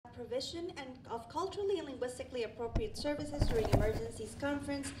provision and of culturally and linguistically appropriate services during emergencies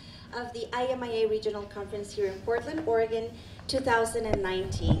conference of the IMIA Regional Conference here in Portland, Oregon,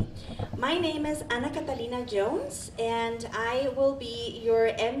 2019. My name is Ana Catalina Jones, and I will be your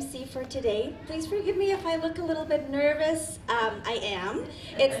MC for today. Please forgive me if I look a little bit nervous. I am.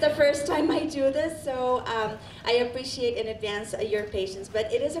 It's the first time I do this, so I appreciate in advance your patience.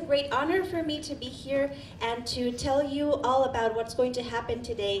 But it is a great honor for me to be here and to tell you all about what's going to happen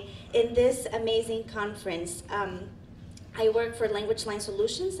today in this amazing conference. I work for Language Line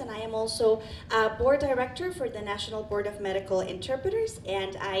Solutions, and I am also board director for the National Board of Medical Interpreters,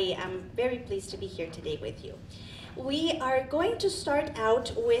 and I am very pleased to be here today with you. We are going to start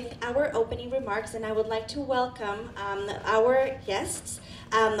out with our opening remarks, and I would like to welcome our guests.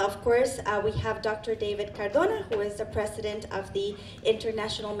 Of course, we have Dr. David Cardona, who is the president of the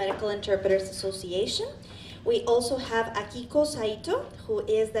International Medical Interpreters Association. We also have Akiko Saito, who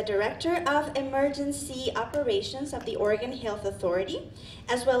is the Director of Emergency Operations of the Oregon Health Authority,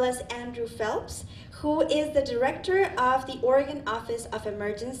 as well as Andrew Phelps, who is the Director of the Oregon Office of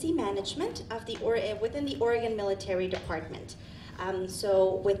Emergency Management of within the Oregon Military Department.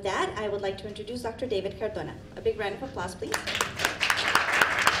 So with that, I would like to introduce Dr. David Cardona. A big round of applause, please.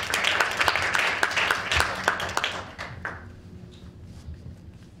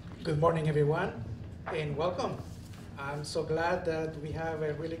 Good morning, everyone, and welcome. I'm so glad that we have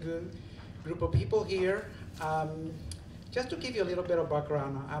a really good group of people here. Just to give you a little bit of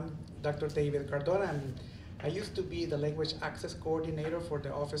background, I'm Dr. David Cardona, and I used to be the Language Access Coordinator for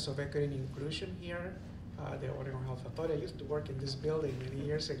the Office of Equity and Inclusion here, the Oregon Health Authority. I used to work in this building many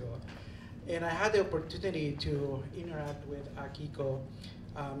years ago. And I had the opportunity to interact with Akiko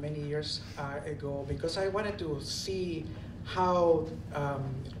many years ago because I wanted to see how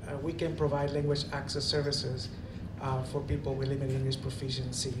we can provide language access services for people with limited English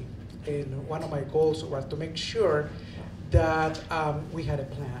proficiency. And one of my goals was to make sure that we had a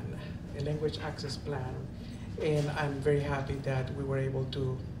plan, a language access plan. And I'm very happy that we were able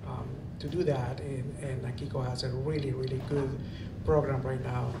to do that. And Akiko has a really, really good program right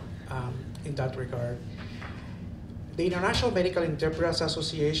now in that regard. The International Medical Interpreters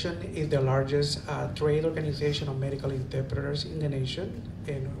Association is the largest trade organization of medical interpreters in the nation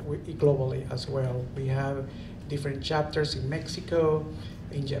and globally as well. We have different chapters in Mexico,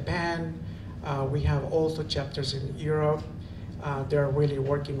 in Japan. We have also chapters in Europe. They're really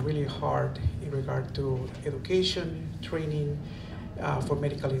working really hard in regard to education, training for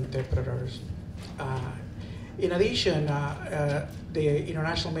medical interpreters. In addition, the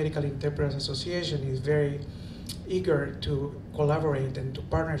International Medical Interpreters Association is very eager to collaborate and to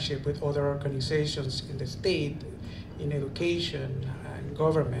partnership with other organizations in the state, in education and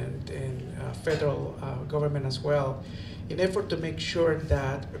government and federal government as well, in effort to make sure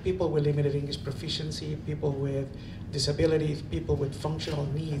that people with limited English proficiency, people with disabilities, people with functional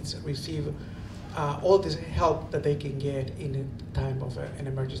needs receive all this help that they can get in a time of an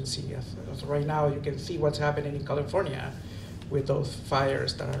emergency. As right now, you can see what's happening in California with those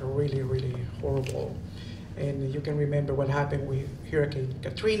fires that are really, really horrible. And you can remember what happened with Hurricane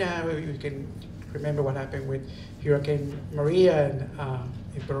Katrina. You can remember what happened with Hurricane Maria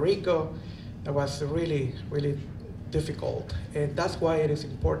in Puerto Rico. It was really, really difficult. And that's why it is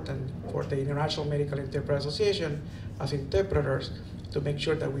important for the International Medical Interpreters Association as interpreters to make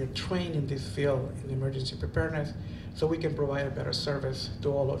sure that we are trained in this field in emergency preparedness so we can provide a better service to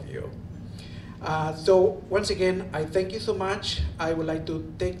all of you. So once again, I thank you so much. I would like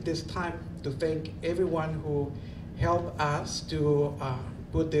to take this time to thank everyone who helped us to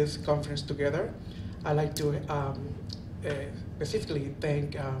put this conference together. I'd like to specifically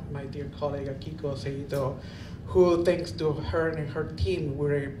thank my dear colleague Akiko Saito, who thanks to her and her team,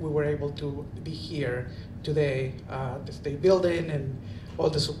 we were able to be here today, the state building and all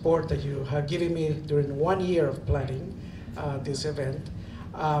the support that you have given me during 1 year of planning this event.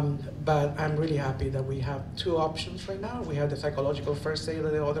 But I'm really happy that we have two options right now. We have the psychological first aid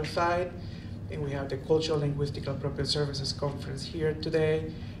on the other side, and we have the cultural linguistic appropriate services conference here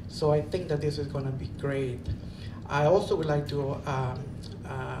today. So I think that this is going to be great. I also would like to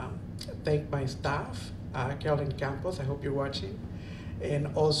thank my staff, Carolyn Campos, I hope you're watching, and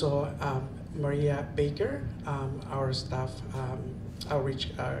also Maria Baker, our staff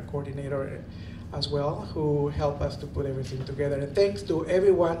outreach coordinator as well, who helped us to put everything together. And thanks to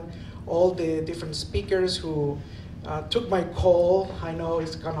everyone, all the different speakers who took my call. I know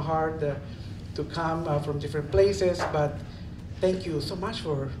it's kind of hard to come from different places, but thank you so much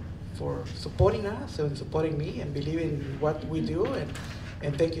for supporting us and supporting me and believing in what we do,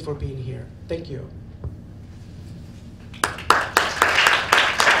 and thank you for being here. Thank you.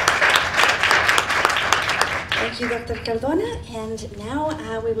 you, Dr. Cardona. And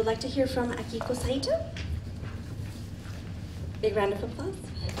now we would like to hear from Akiko Saito. Big round of applause.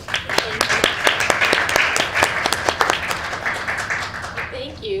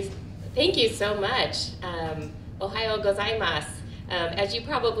 Thank you. Thank you so much. Ohayo gozaimasu. As you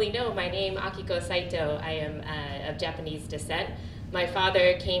probably know, my name is Akiko Saito. I am of Japanese descent. My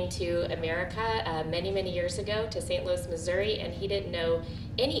father came to America many, many years ago to St. Louis, Missouri, and he didn't know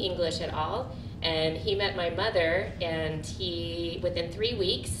any English at all. And he met my mother, and within 3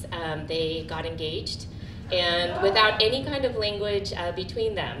 weeks, they got engaged. And without any kind of language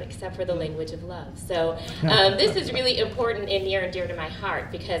between them, except for the language of love. So this is really important and near and dear to my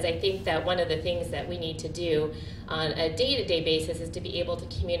heart, because I think that one of the things that we need to do on a day-to-day basis is to be able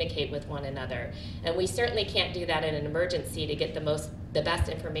to communicate with one another. And we certainly can't do that in an emergency to get the best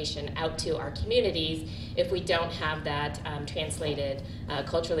information out to our communities if we don't have that translated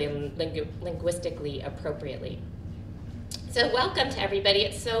culturally and linguistically appropriately. So welcome to everybody.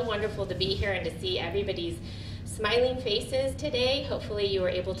 It's so wonderful to be here and to see everybody's smiling faces today. Hopefully you were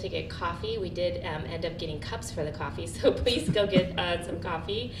able to get coffee. We did end up getting cups for the coffee, so please go get some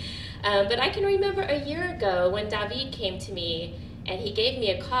coffee. But I can remember a year ago when David came to me and he gave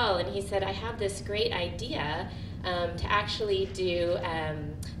me a call and he said, I have this great idea to actually do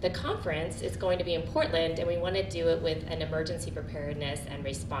the conference. It's going to be in Portland, and we want to do it with an emergency preparedness and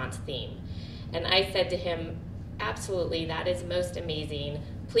response theme. And I said to him, absolutely, that is most amazing.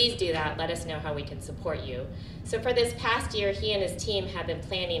 Please do that. Let us know how we can support you. So for this past year, he and his team have been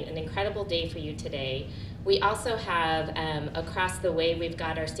planning an incredible day for you today. We also have, across the way, we've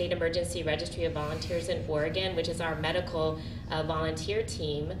got our State Emergency Registry of Volunteers in Oregon, which is our medical volunteer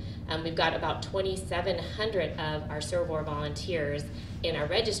team. We've got about 2,700 of our ServWar volunteers in our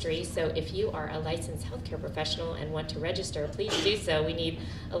registry, so if you are a licensed healthcare professional and want to register, please do so. We need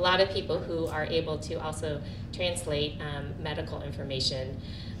a lot of people who are able to also translate medical information.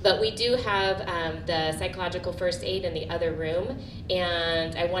 But we do have the psychological first aid in the other room,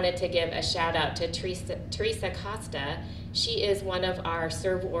 and I wanted to give a shout out to Teresa Costa. She is one of our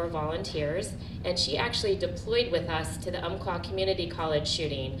ServWar volunteers, and she actually deployed with us to the Umpqua Community College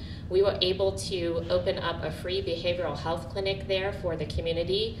shooting. We were able to open up a free behavioral health clinic there for the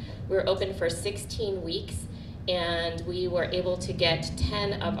community. We were open for 16 weeks, and we were able to get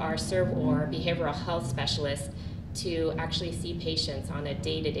 10 of our ServWar behavioral health specialists to actually see patients on a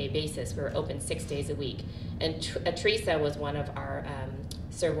day-to-day basis. We were open 6 days a week. And Teresa was one of our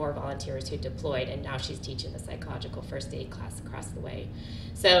ServWar volunteers who deployed, and now she's teaching the psychological first aid class across the way.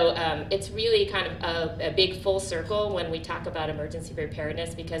 So it's really kind of a big full circle when we talk about emergency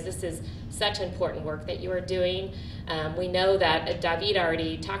preparedness, because this is such important work that you are doing. We know that David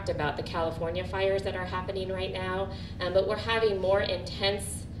already talked about the California fires that are happening right now, but we're having more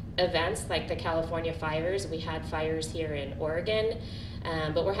intense events like the California fires. We had fires here in Oregon,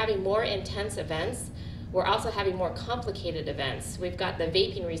 but we're having more intense events. We're also having more complicated events. We've got the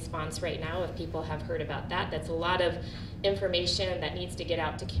vaping response right now, if people have heard about that. That's a lot of information that needs to get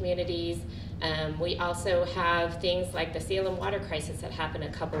out to communities. We also have things like the Salem water crisis that happened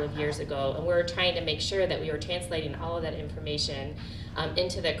a couple of years ago, and we're trying to make sure that we were translating all of that information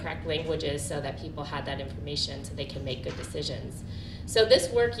into the correct languages so that people had that information so they can make good decisions. So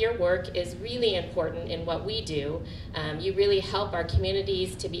this work, your work, is really important in what we do. You really help our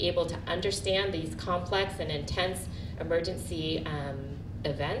communities to be able to understand these complex and intense emergency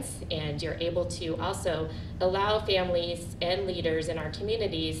events, and you're able to also allow families and leaders in our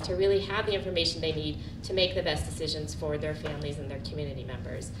communities to really have the information they need to make the best decisions for their families and their community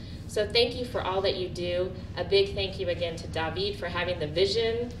members. So thank you for all that you do. A big thank you again to David for having the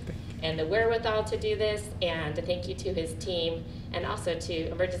vision and the wherewithal to do this, and a thank you to his team, and also to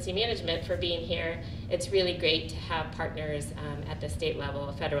emergency management for being here. It's really great to have partners at the state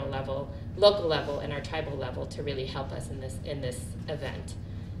level, federal level, local level, and our tribal level to really help us in this event.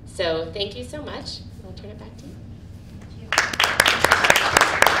 So thank you so much. I'll turn it back to you.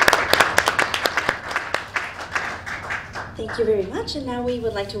 Thank you very much, and now we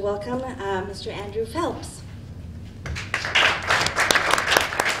would like to welcome Mr. Andrew Phelps.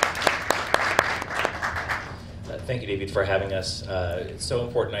 Thank you, David, for having us. It's so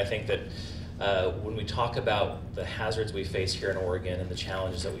important, I think, that when we talk about the hazards we face here in Oregon and the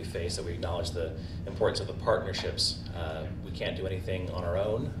challenges that we face, that we acknowledge the importance of the partnerships. We can't do anything on our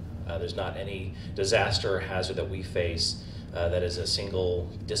own. There's not any disaster or hazard that we face that is a single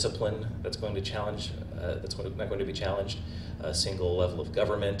discipline that's going to challenge, not going to be challenged, a single level of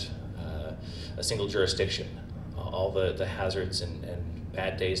government, a single jurisdiction. All the hazards and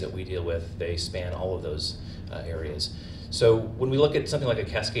bad days that we deal with, they span all of those areas. So when we look at something like a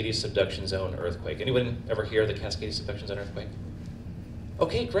Cascadia subduction zone earthquake, anyone ever hear of the Cascadia subduction zone earthquake?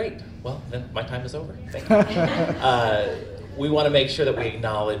 Okay, great. Well, then my time is over. Thank you. We want to make sure that we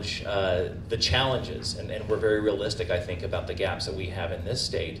acknowledge the challenges, and we're very realistic, I think, about the gaps that we have in this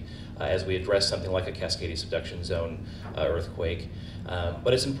state as we address something like a Cascadia subduction zone earthquake.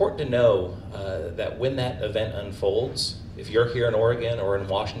 But it's important to know that when that event unfolds, if you're here in Oregon or in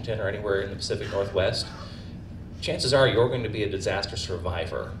Washington or anywhere in the Pacific Northwest, chances are you're going to be a disaster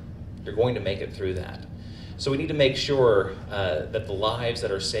survivor. You're going to make it through that. So we need to make sure that the lives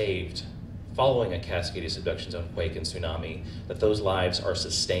that are saved following a Cascadia subduction zone quake and tsunami, that those lives are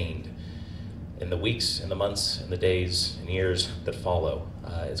sustained in the weeks and the months and the days and years that follow.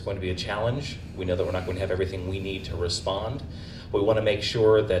 It's going to be a challenge. We know that we're not going to have everything we need to respond. We want to make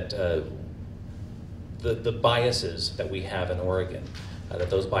sure that the biases that we have in Oregon,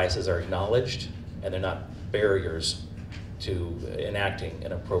 that those biases are acknowledged and they're not barriers to enacting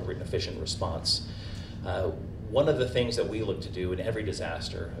an appropriate and efficient response. One of the things that we look to do in every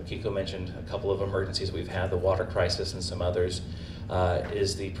disaster, Akiko mentioned a couple of emergencies we've had, the water crisis and some others,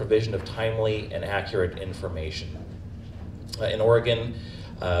 is the provision of timely and accurate information. In Oregon,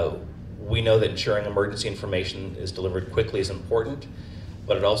 we know that ensuring emergency information is delivered quickly is important,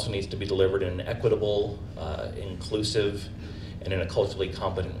 but it also needs to be delivered in an equitable, inclusive, and in a culturally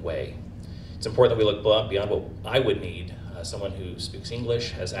competent way. It's important that we look beyond what I would need, someone who speaks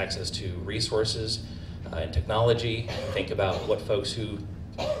English, has access to resources and technology. Think about what folks who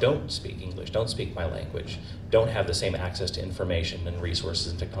don't speak English, don't speak my language, don't have the same access to information and resources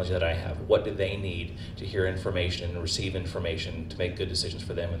and technology that I have. What do they need to hear information and receive information to make good decisions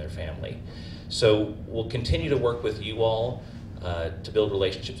for them and their family? So we'll continue to work with you all to build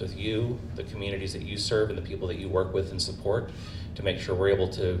relationships with you, the communities that you serve, and the people that you work with and support, to make sure we're able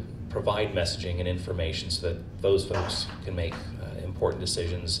to provide messaging and information so that those folks can make important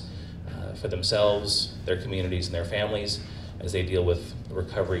decisions for themselves, their communities, and their families as they deal with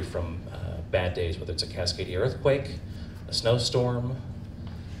recovery from bad days, whether it's a Cascadia earthquake, a snowstorm,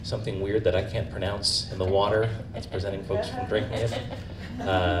 something weird that I can't pronounce in the water that's preventing folks from drinking it,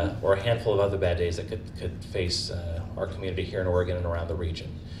 or a handful of other bad days that could face our community here in Oregon and around the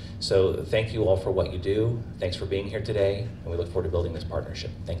region. So thank you all for what you do. Thanks for being here today, and we look forward to building this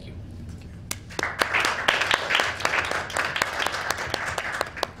partnership. Thank you.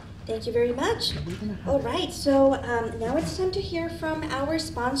 Thank you very much. All right, so now it's time to hear from our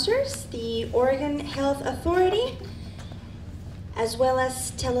sponsors, the Oregon Health Authority, as well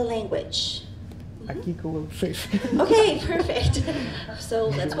as Telelanguage. Akiko will say. Okay, perfect. So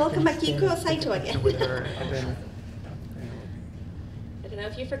let's welcome Akiko Saito again. I don't know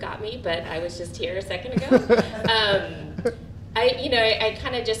if you forgot me, but I was just here a second ago. I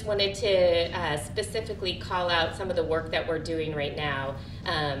kind of just wanted to specifically call out some of the work that we're doing right now.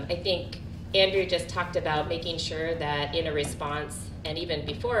 I think Andrew just talked about making sure that in a response, and even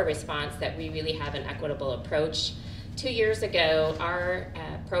before a response, that we really have an equitable approach. 2 years ago, our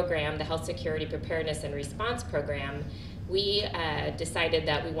program, the Health Security Preparedness and Response Program, we decided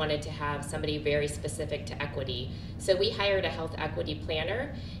that we wanted to have somebody very specific to equity. So we hired a health equity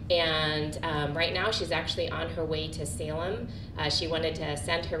planner, and right now she's actually on her way to Salem. She wanted to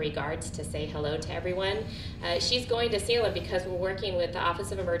send her regards to say hello to everyone. She's going to Salem because we're working with the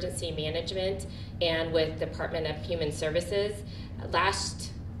Office of Emergency Management and with Department of Human Services.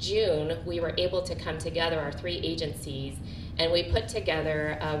 Last June, we were able to come together, our 3 agencies, and we put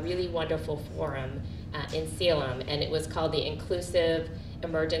together a really wonderful forum in Salem, and it was called the Inclusive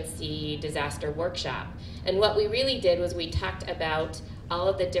Emergency Disaster Workshop. And what we really did was we talked about all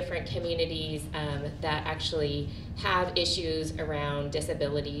of the different communities that actually have issues around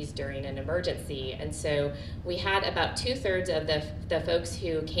disabilities during an emergency. And so we had about 2/3 of the folks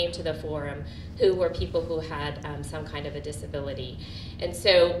who came to the forum who were people who had some kind of a disability. And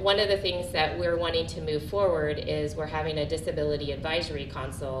so one of the things that we're wanting to move forward is we're having a disability advisory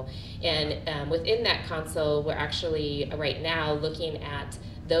council. And within that council, we're actually right now looking at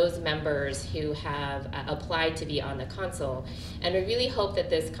those members who have applied to be on the council. And we really hope that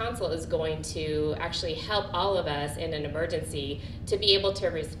this council is going to actually help all of us in an emergency to be able to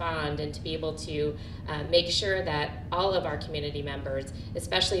respond and to be able to make sure that all of our community members,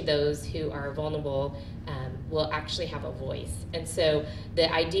 especially those who are vulnerable, will actually have a voice. And so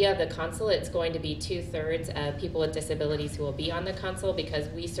the idea of the council, it's going to be 2/3 of people with disabilities who will be on the council, because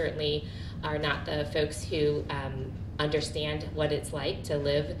we certainly are not the folks who understand what it's like to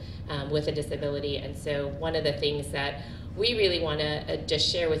live with a disability. And so one of the things that we really want to just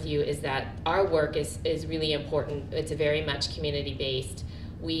share with you is that our work is really important. It's very much community-based.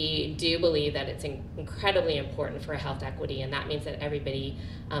 we do believe that it's incredibly important for health equity, and that means that everybody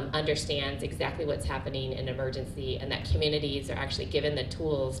understands exactly what's happening in emergency, and that communities are actually given the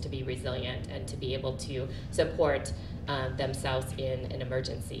tools to be resilient and to be able to support themselves in an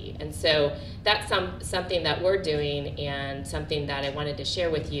emergency. And so that's something that we're doing, and something that I wanted to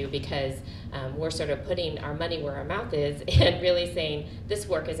share with you, because we're sort of putting our money where our mouth is and really saying this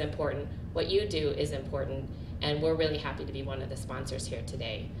work is important, what you do is important, and we're really happy to be one of the sponsors here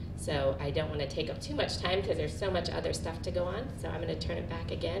today. So I don't want to take up too much time because there's so much other stuff to go on, so I'm going to turn it back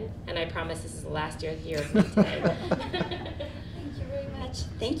again, and I promise this is the last year of me today. Thank you very much.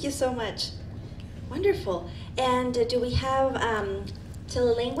 Thank you so much. Wonderful. And do we have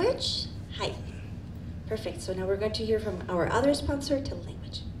telelanguage? Hi. Perfect. So now we're going to hear from our other sponsor,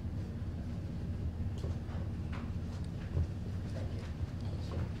 telelanguage.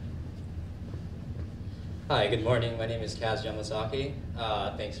 Hi, good morning. My name is Kaz Yamasaki.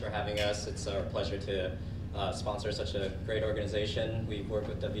 Thanks for having us. It's our pleasure to sponsor such a great organization. We've worked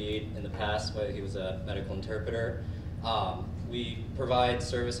with David in the past, but he was a medical interpreter. We provide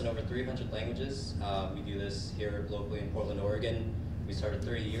service in over 300 languages. We do this here locally in Portland, Oregon. We started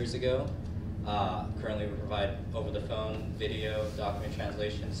 30 years ago. Currently we provide over the phone, video, document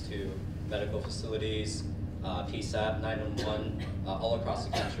translations to medical facilities, PSAP, 911, all across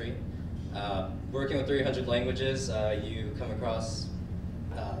the country. Working with 300 languages, you come across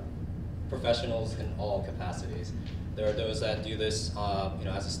professionals in all capacities. There are those that do this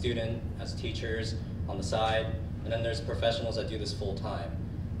as a student, as teachers, on the side, and then there's professionals that do this full time.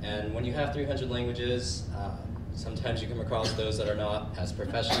 And when you have 300 languages, sometimes you come across those that are not as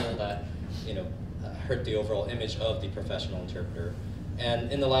professional, that hurt the overall image of the professional interpreter.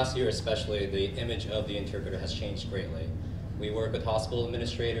 And in the last year especially, the image of the interpreter has changed greatly. We work with hospital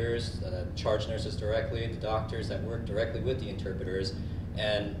administrators, charge nurses directly, the doctors that work directly with the interpreters,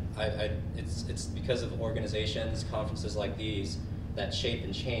 and it's because of organizations, conferences like these, that shape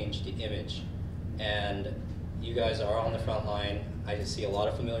and change the image. And you guys are on the front line. I just see a lot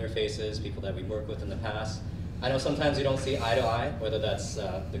of familiar faces, people that we worked with in the past. I know sometimes you don't see eye to eye, whether that's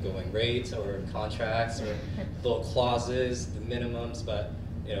the going rates or contracts or little clauses, the minimums, but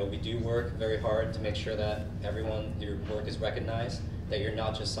we do work very hard to make sure that your work is recognized, that you're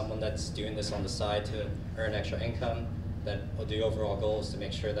not just someone that's doing this on the side to earn extra income, that the overall goal is to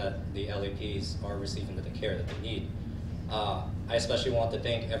make sure that the LEPs are receiving the care that they need. I especially want to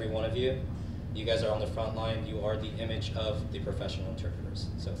thank every one of you. You guys are on the front line. You are the image of the professional interpreters.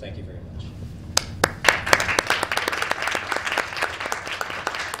 So thank you very much.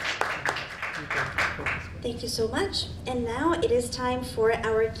 Thank you so much. And now it is time for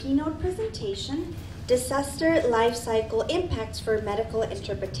our keynote presentation, Disaster Life Cycle Impacts for Medical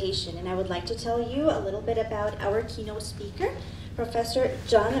Interpretation. And I would like to tell you a little bit about our keynote speaker, Professor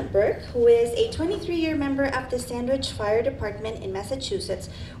John Burke, who is a 23-year member of the Sandwich Fire Department in Massachusetts,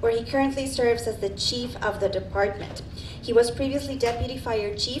 where he currently serves as the chief of the department. He was previously deputy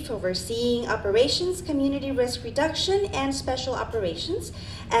fire chief overseeing operations, community risk reduction, and special operations.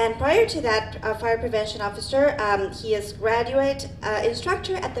 And prior to that, fire prevention officer, he is graduate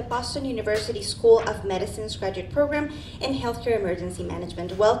instructor at the Boston University School of Medicine's graduate program in healthcare emergency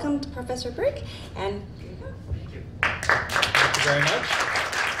management. Welcome to Professor Burke, and here you go. Thank you. Thank you very much.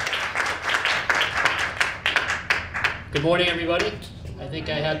 Good morning, everybody. I think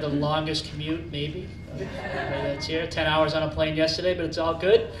I had the longest commute, maybe. That's here, 10 hours on a plane yesterday, but it's all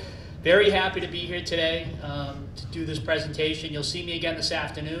good. Very happy to be here today to do this presentation. You'll see me again this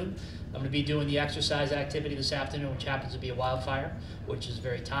afternoon. I'm going to be doing the exercise activity this afternoon, which happens to be a wildfire, which is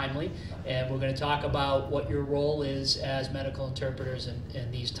very timely. And we're going to talk about what your role is as medical interpreters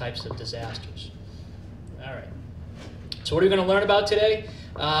in these types of disasters. All right. So what are we going to learn about today?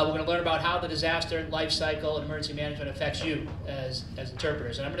 We're going to learn about how the disaster life cycle and emergency management affects you as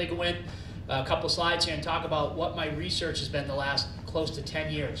interpreters. And I'm going to go in a couple slides here and talk about what my research has been the last close to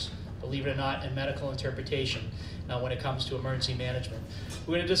 10 years, believe it or not, in medical interpretation when it comes to emergency management.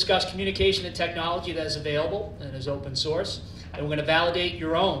 We're going to discuss communication and technology that is available and is open source. And we're going to validate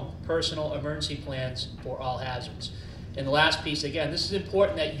your own personal emergency plans for all hazards. And the last piece, again, this is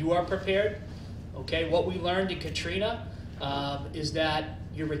important that you are prepared. Okay, what we learned in Katrina is that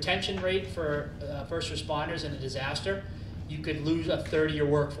your retention rate for first responders in a disaster, you could lose a third of your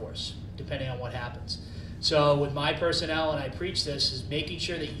workforce, depending on what happens. So with my personnel, and I preach this, is making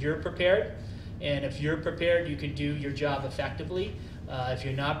sure that you're prepared. And if you're prepared, you can do your job effectively. If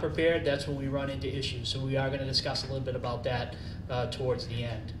you're not prepared, that's when we run into issues. So we are going to discuss a little bit about that towards the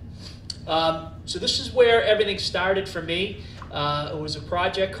end. So this is where everything started for me. It was a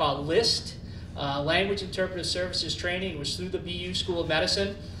project called LIST. Language Interpretive Services Training was through the BU School of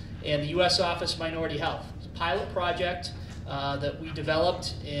Medicine and the U.S. Office of Minority Health. It's a pilot project that we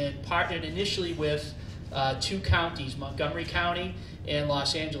developed and partnered initially with 2 counties, Montgomery County and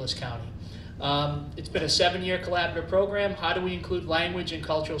Los Angeles County. It's been a 7-year collaborative program. How do we include language and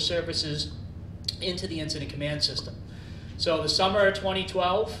cultural services into the incident command system? So the summer of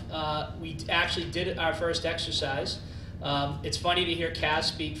 2012, we actually did our first exercise. It's funny to hear Kaz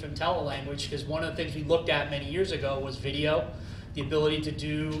speak from telelanguage, because one of the things we looked at many years ago was video, the ability to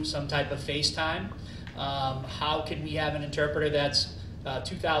do some type of FaceTime. How can we have an interpreter that's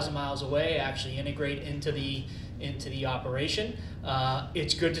 2,000 miles away actually integrate into the operation?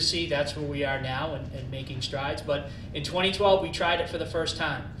 It's good to see that's where we are now and making strides. But in 2012, we tried it for the first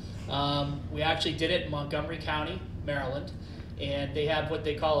time. We actually did it in Montgomery County, Maryland, and they have what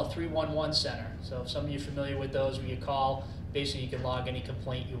they call a 311 center. So if some of you are familiar with those, where you call, basically you can log any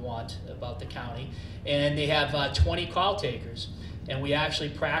complaint you want about the county. And they have 20 call takers. And we actually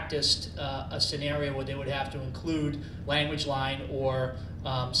practiced a scenario where they would have to include language line or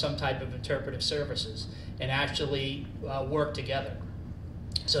some type of interpretive services and actually work together.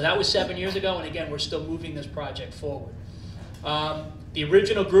 So that was 7 years ago, and again, we're still moving this project forward. The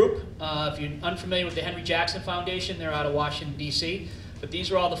original group, if you're unfamiliar with the Henry Jackson Foundation, they're out of Washington, D.C., but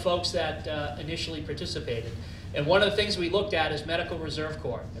these are all the folks that initially participated. And one of the things we looked at is Medical Reserve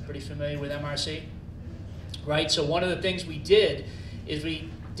Corps. You're pretty familiar with MRC? Right, so one of the things we did is we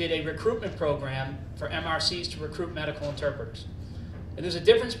did a recruitment program for MRCs to recruit medical interpreters. And there's a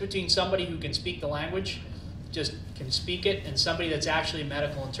difference between somebody who can speak the language, just can speak it, and somebody that's actually a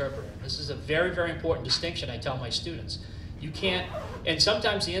medical interpreter. This is a very, very important distinction I tell my students. You can't, and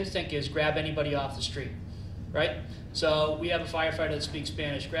sometimes the instinct is grab anybody off the street, right? So we have a firefighter that speaks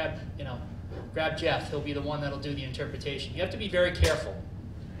Spanish, grab Jeff, he'll be the one that'll do the interpretation. You have to be very careful.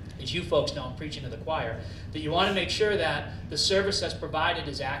 As you folks know, I'm preaching to the choir, that you want to make sure that the service that's provided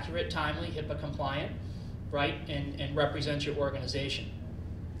is accurate, timely, HIPAA compliant, right, and represents your organization.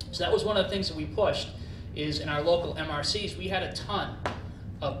 So that was one of the things that we pushed, is in our local MRCs, we had a ton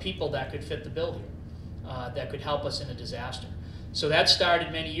of people that could fit the bill here, that could help us in a disaster. So that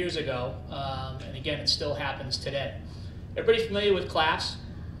started many years ago, and again, it still happens today. Everybody familiar with CLASS?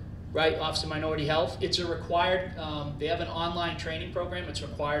 Right, Office of Minority Health. It's a required, they have an online training program. It's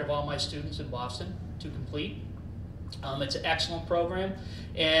required of all my students in Boston to complete. It's an excellent program,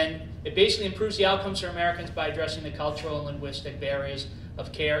 and it basically improves the outcomes for Americans by addressing the cultural and linguistic barriers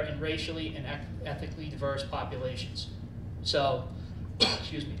of care in racially and ethically diverse populations. So,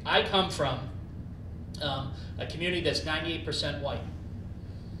 excuse me, I come from a community that's 98% white.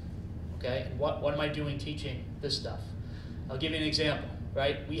 Okay, and what am I doing teaching this stuff? I'll give you an example.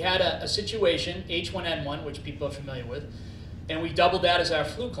 Right? We had a situation, H1N1, which people are familiar with, and we doubled that as our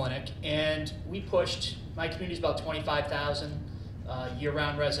flu clinic, and we pushed, my community's about 25,000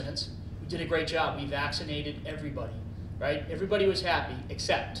 year-round residents. We did a great job. We vaccinated everybody, right? Everybody was happy,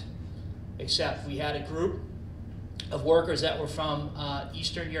 except we had a group of workers that were from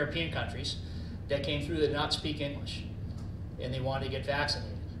Eastern European countries that came through that did not speak English, and they wanted to get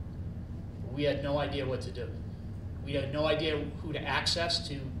vaccinated. We had no idea what to do. We had no idea who to access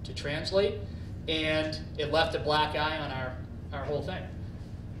to translate, and it left a black eye on our whole thing.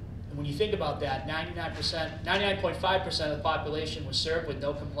 And when you think about that, 99.5% of the population was served with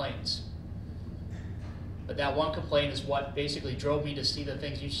no complaints. But that one complaint is what basically drove me to see the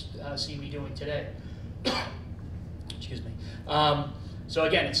things you see me doing today. Excuse me. So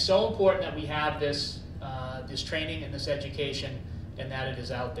again, it's so important that we have this training and this education, and that it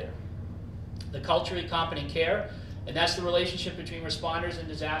is out there. The culturally competent care, and that's the relationship between responders and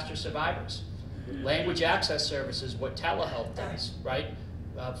disaster survivors. Language access services, what telehealth does, right?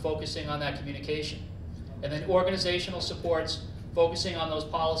 Focusing on that communication. And then organizational supports, focusing on those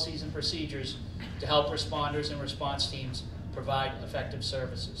policies and procedures to help responders and response teams provide effective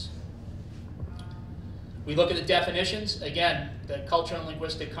services. We look at the definitions. Again, the cultural and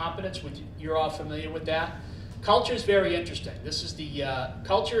linguistic competence, which you're all familiar with that. Culture is very interesting. This is the,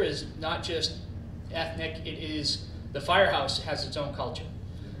 culture is not just ethnic, it is, the firehouse has its own culture,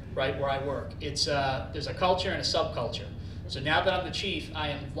 right, where I work. It's, there's a culture and a subculture. So now that I'm the chief, I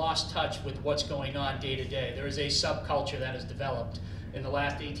am lost touch with what's going on day to day. There is a subculture that has developed in the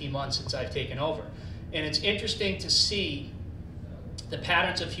last 18 months since I've taken over. And it's interesting to see the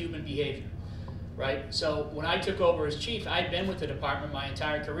patterns of human behavior, right? So when I took over as chief, I'd been with the department my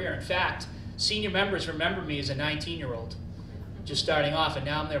entire career. In fact, senior members remember me as a 19-year-old, just starting off, and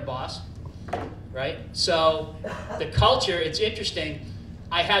now I'm their boss. Right? So the culture, it's interesting.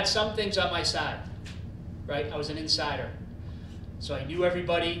 I had some things on my side, right? I was an insider. So I knew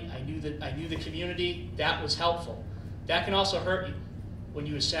everybody, I knew the community. That was helpful. That can also hurt you when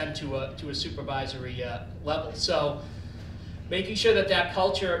you ascend to a supervisory level. So making sure that that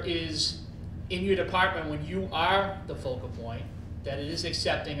culture is in your department when you are the focal point, that it is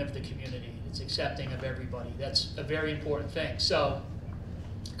accepting of the community, it's accepting of everybody. That's a very important thing. So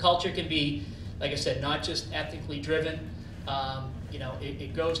culture can be, like I said, not just ethnically driven. You know,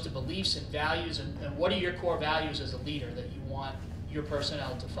 it goes to beliefs and values, and what are your core values as a leader that you want your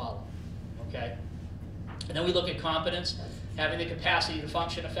personnel to follow, okay? And then we look at competence, having the capacity to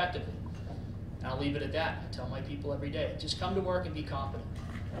function effectively. And I'll leave it at that. I tell my people every day, just come to work and be competent.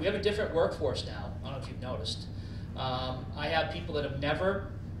 We have a different workforce now. I don't know if you've noticed. I have people that have never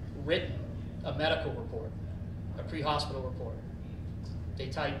written a medical report, a pre-hospital report. They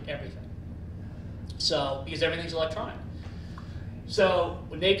type everything. So, because everything's electronic. So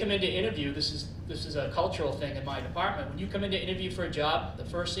when they come in to interview, this is a cultural thing in my department. When you come in to interview for a job, the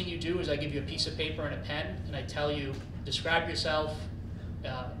first thing you do is I give you a piece of paper and a pen, and I tell you, describe yourself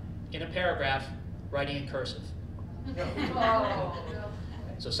in a paragraph, writing in cursive.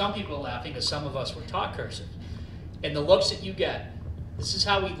 So some people are laughing because some of us were taught cursive. And the looks that you get, this is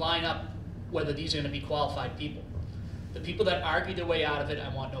how we line up whether these are going to be qualified people. The people that argue their way out of it,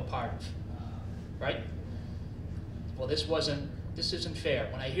 I want no part of. Right? Well, this isn't fair.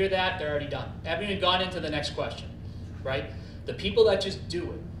 When I hear that, they're already done. I haven't even gone into the next question. Right? The people that just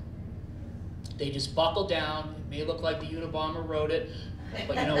do it, they just buckle down. It may look like the Unabomber wrote it,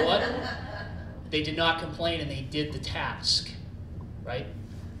 but you know what? They did not complain and they did the task. Right?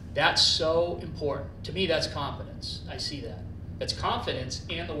 That's so important. To me, that's competence. I see that. That's confidence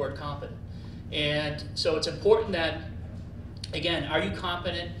and the word competent. And so it's important that, again, are you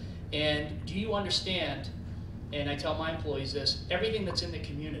competent and do you understand, and I tell my employees this, everything that's in the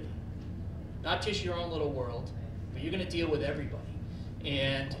community, not just your own little world, but you're going to deal with everybody.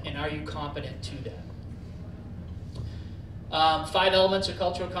 And are you competent to that? 5 elements of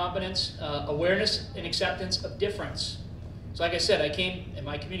cultural competence: awareness and acceptance of difference. So like I said, I came, and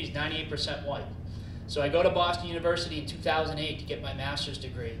my community is 98% white. So I go to Boston University in 2008 to get my master's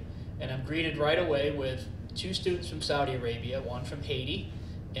degree, and I'm greeted right away with 2 students from Saudi Arabia, 1 from Haiti,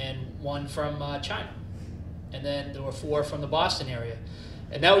 and 1 from China. And then there were 4 from the Boston area.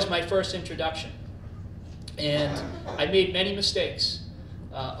 And that was my first introduction. And I made many mistakes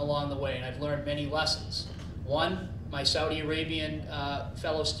along the way, and I've learned many lessons. One, my Saudi Arabian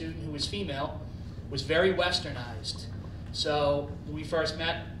fellow student who was female was very westernized. So when we first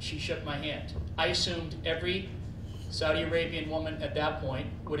met, she shook my hand. I assumed every Saudi Arabian woman at that point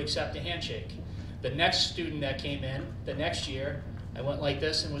would accept a handshake. The next student that came in, the next year, I went like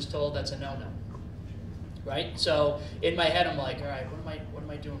this and was told that's a no-no. Right? So in my head, I'm like, all right, what am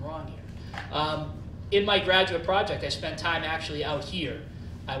I doing wrong here? In my graduate project, I spent time actually out here.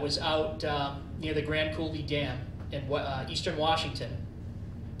 I was out near the Grand Coulee Dam in eastern Washington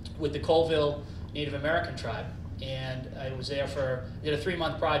with the Colville Native American tribe. And I was there did a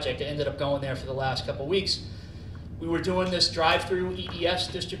 3-month project. I ended up going there for the last couple weeks. We were doing this drive-through EDS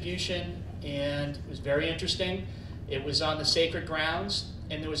distribution, and it was very interesting. It was on the sacred grounds,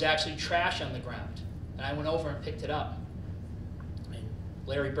 and there was actually trash on the ground. And I went over and picked it up. And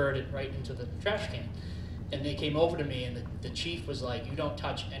Larry Bird it right into the trash can. And they came over to me, and the chief was like, "You don't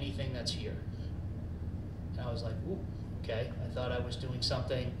touch anything that's here." And I was like, "Ooh, okay." I thought I was doing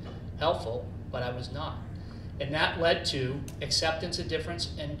something helpful, but I was not. And that led to acceptance of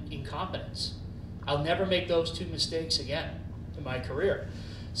difference and incompetence. I'll never make those 2 mistakes again in my career.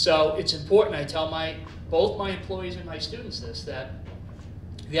 So it's important, I tell both my employees and my students this, that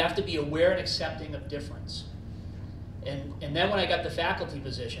you have to be aware and accepting of difference. And then when I got the faculty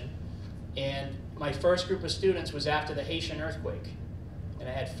position, and my first group of students was after the Haitian earthquake, and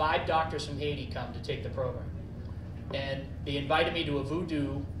I had 5 doctors from Haiti come to take the program. And they invited me to a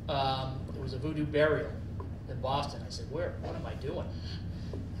voodoo, it was a voodoo burial in Boston. I said, what am I doing?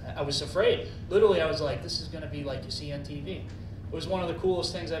 I was afraid. Literally, I was like, this is going to be like you see on TV. It was one of the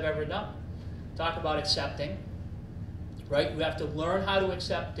coolest things I've ever done. Talk about accepting, right? You have to learn how to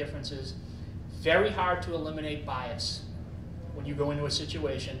accept differences. Very hard to eliminate bias when you go into a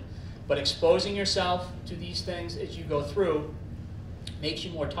situation, but exposing yourself to these things as you go through makes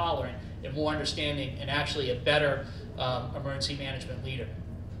you more tolerant and more understanding and actually a better emergency management leader.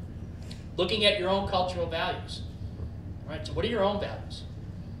 Looking at your own cultural values. Right? So what are your own values?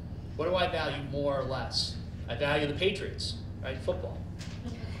 What do I value more or less? I value the Patriots, right? Football.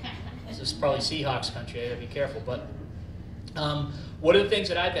 This is probably Seahawks country, I gotta be careful, but what are the things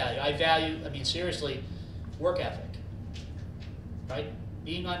that I value? I mean, seriously, work ethic, right?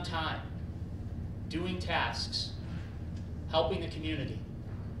 Being on time, doing tasks, helping the community.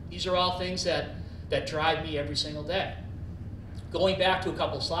 These are all things that drive me every single day. Going back to a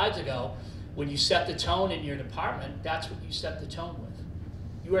couple slides ago, when you set the tone in your department, that's what you set the tone with.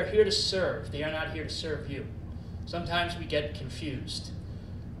 You are here to serve. They are not here to serve you. Sometimes we get confused,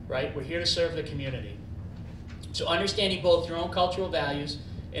 right? We're here to serve the community. So understanding both your own cultural values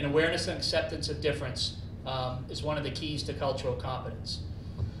and awareness and acceptance of difference is one of the keys to cultural competence.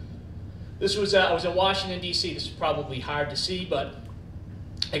 This was, I was in Washington, D.C. This is probably hard to see, but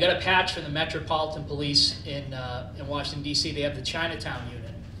I got a patch from the Metropolitan Police in Washington, D.C. They have the Chinatown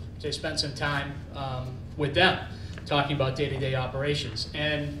unit. So I spent some time with them talking about day-to-day operations.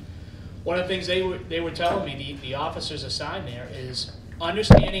 And one of the things they were telling me, the officers assigned there, is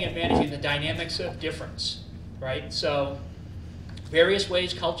understanding and managing the dynamics of difference, right? So various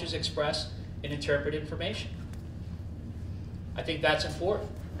ways cultures express and interpret information. I think that's important,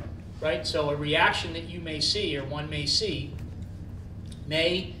 right? So a reaction that you may see or one may see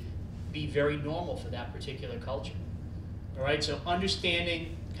may be very normal for that particular culture, all right? So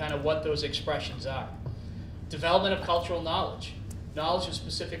understanding kind of what those expressions are. Development of cultural knowledge. Knowledge of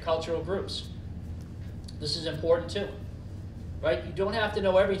specific cultural groups. This is important too, right? You don't have to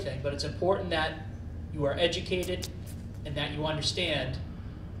know everything, but it's important that you are educated and that you understand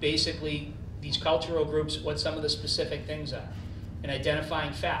basically these cultural groups, what some of the specific things are. And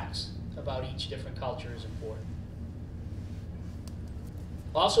identifying facts about each different culture is important.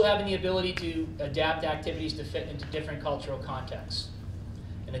 Also having the ability to adapt activities to fit into different cultural contexts.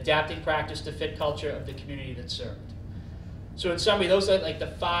 And adapting practice to fit culture of the community that's served. So in summary, those are like the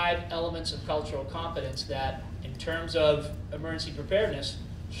 5 elements of cultural competence that, in terms of emergency preparedness,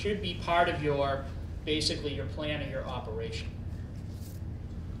 should be part of your, basically your plan or your operation.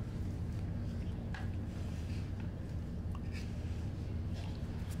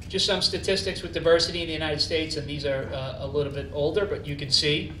 Just some statistics with diversity in the United States, and these are a little bit older, but you can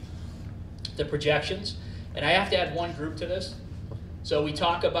see the projections. And I have to add one group to this. So we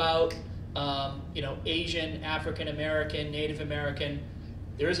talk about Asian, African American, Native American.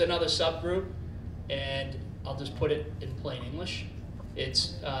 There is another subgroup, and I'll just put it in plain English.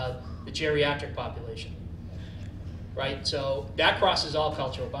 It's the geriatric population, right? So that crosses all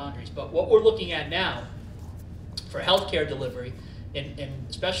cultural boundaries. But what we're looking at now for healthcare delivery, and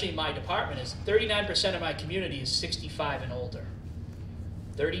especially in my department, is 39% of my community is 65 and older.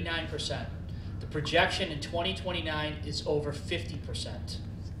 39%. The projection in 2029 is over 50%,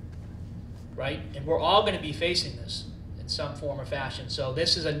 right? And we're all going to be facing this in some form or fashion. So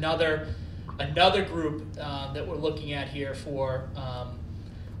this is another group that we're looking at here for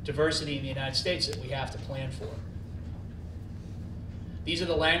diversity in the United States that we have to plan for. These are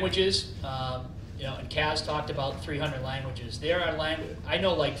the languages. And Kaz talked about 300 languages. There are languages, I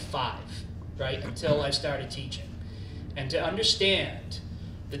know like 5, right, until I started teaching. And to understand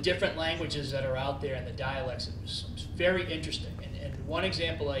the different languages that are out there and the dialects, it was very interesting. And one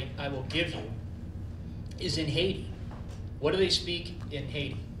example I will give you is in Haiti. What do they speak in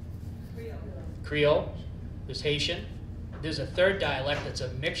Haiti? Creole. Creole. There's Haitian. There's a third dialect that's a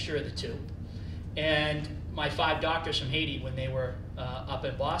mixture of the two. And my 5 doctors from Haiti, when they were up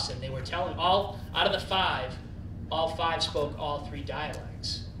in Boston, they were telling out of the 5, all 5 spoke all 3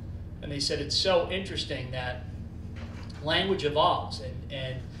 dialects. And they said it's so interesting that language evolves,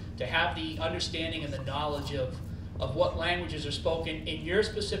 and to have the understanding and the knowledge of what languages are spoken in your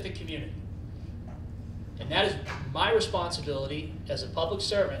specific community. And that is my responsibility as a public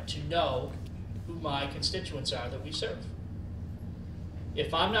servant to know who my constituents are that we serve.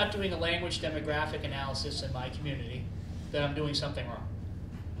 If I'm not doing a language demographic analysis in my community, then I'm doing something wrong,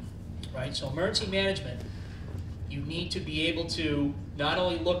 right? So emergency management, you need to be able to not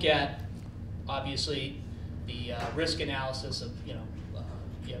only look at, obviously, the risk analysis of, you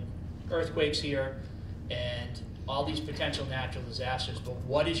have earthquakes here and all these potential natural disasters, but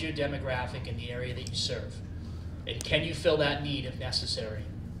what is your demographic in the area that you serve? And can you fill that need if necessary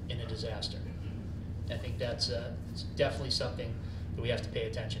in a disaster? I think that's it's definitely something that we have to pay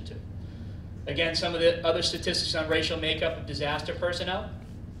attention to. Again, some of the other statistics on racial makeup of disaster personnel.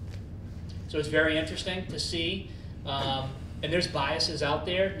 So it's very interesting to see, and there's biases out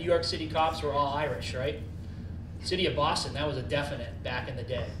there. New York City cops were all Irish, right? City of Boston, that was a definite back in the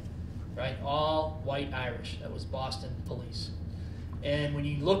day, right? All white Irish, that was Boston police. And when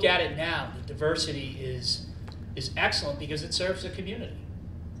you look at it now, the diversity is excellent because it serves the community.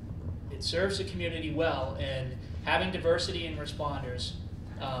 It serves the community well, and having diversity in responders,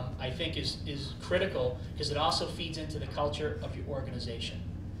 I think is critical because it also feeds into the culture of your organization,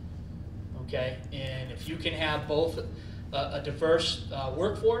 okay? And if you can have both a diverse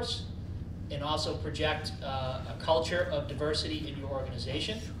workforce and also project a culture of diversity in your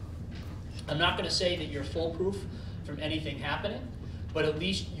organization. I'm not going to say that you're foolproof from anything happening, but at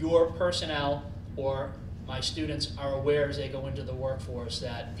least your personnel or my students are aware as they go into the workforce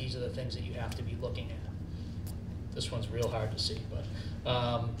that these are the things that you have to be looking at. This one's real hard to see, but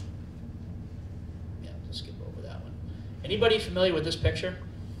yeah, let's skip over that one. Anybody familiar with this picture?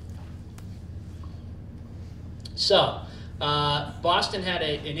 So, Boston had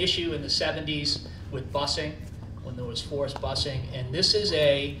an issue in the 70s with busing, when there was forced busing, and this is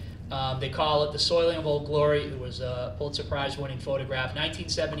a, they call it the Soiling of Old Glory. It was a Pulitzer Prize winning photograph,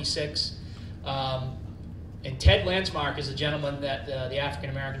 1976. And Ted Landsmark is a gentleman that, the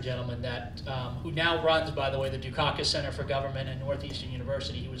African-American gentleman that, who now runs, by the way, the Dukakis Center for Government at Northeastern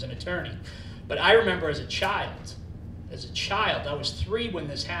University. He was an attorney. But I remember as a child, I was 3 when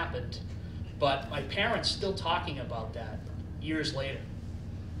this happened, but my parents still talking about that years later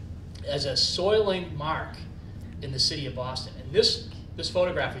as a soiling mark in the city of Boston. And this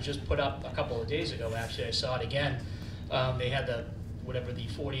photograph was just put up a couple of days ago, actually. I saw it again. They had the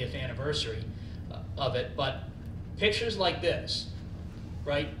 40th anniversary of it, but pictures like this,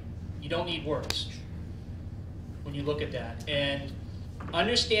 right? You don't need words when you look at that. And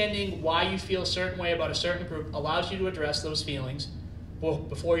understanding why you feel a certain way about a certain group allows you to address those feelings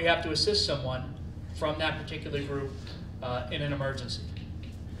before you have to assist someone from that particular group in an emergency.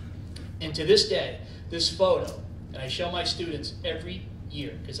 And to this day, this photo, and I show my students every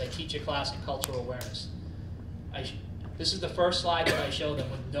year because I teach a class in cultural awareness. This is the first slide that I show them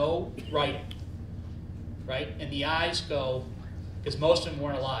with no writing, right? And the eyes go, because most of them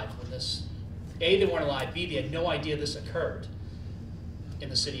weren't alive when this, A, they weren't alive, B, they had no idea this occurred in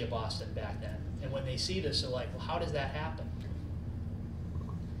the city of Boston back then. And when they see this, they're like, well, how does that happen?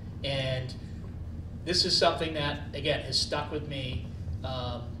 And this is something that, again, has stuck with me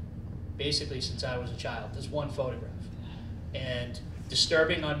basically since I was a child, this one photograph. And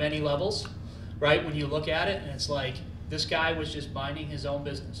disturbing on many levels, right? When you look at it, and it's like, this guy was just minding his own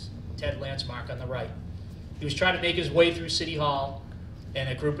business. Ted Landsmark on the right. He was trying to make his way through City Hall, and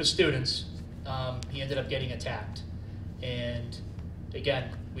a group of students, he ended up getting attacked. And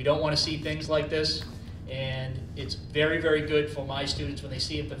again, we don't want to see things like this, and it's very, very good for my students when they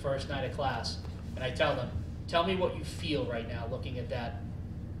see it the first night of class. And I tell them, tell me what you feel right now looking at that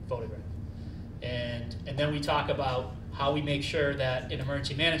photograph. And then we talk about how we make sure that in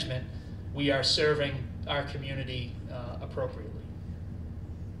emergency management, we are serving our community appropriately.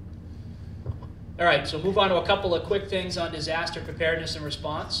 All right, so move on to a couple of quick things on disaster preparedness and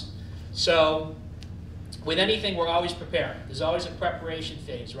response. So with anything, we're always preparing. There's always a preparation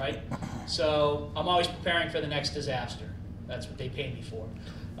phase, right? So I'm always preparing for the next disaster. That's what they pay me for.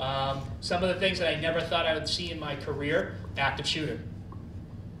 Some of the things that I never thought I would see in my career, active shooter.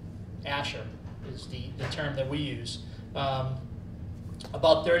 ASHER is the term that we use.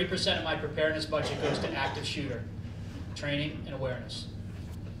 About 30% of my preparedness budget goes to active shooter training and awareness.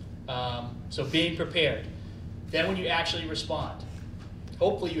 So being prepared. Then when you actually respond,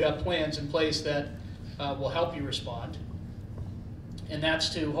 hopefully you have plans in place that will help you respond. And that's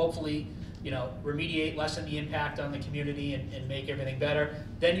to hopefully, remediate, lessen the impact on the community and make everything better.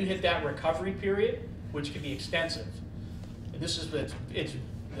 Then you hit that recovery period, which can be extensive. And this is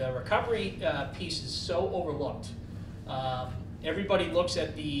the recovery piece is so overlooked. Everybody looks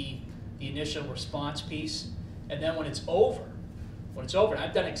at the initial response piece, and then when it's over, and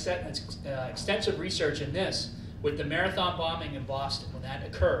I've done extensive research in this with the marathon bombing in Boston when that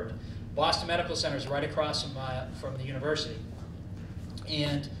occurred. Boston Medical Center is right across from the university.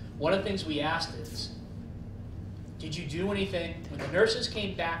 And one of the things we asked is, did you do anything when the nurses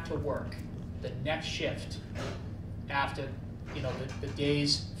came back to work the next shift after the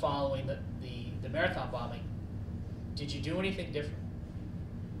days following the marathon bombing? Did you do anything different?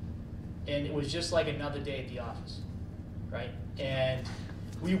 And it was just like another day at the office, right? And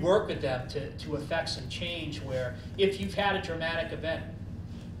we work with them to effect some change where if you've had a dramatic event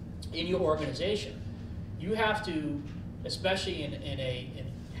in your organization, you have to, especially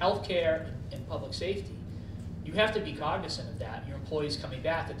in healthcare and public safety, you have to be cognizant of that, your employees coming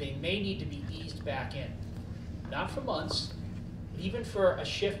back, that they may need to be eased back in. Not for months, but even for a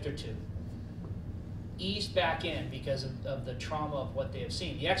shift or two. Eased back in because of the trauma of what they have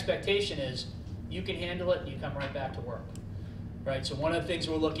seen. The expectation is you can handle it and you come right back to work. Right? So one of the things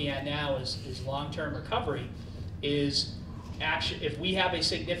we're looking at now is long-term recovery is if we have a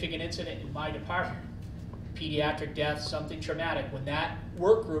significant incident in my department, pediatric death, something traumatic, when that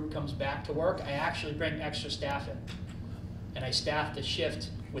work group comes back to work, I actually bring extra staff in. And I staff the shift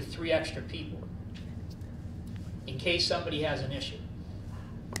with 3 extra people in case somebody has an issue.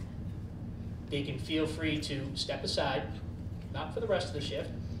 they can feel free to step aside, not for the rest of the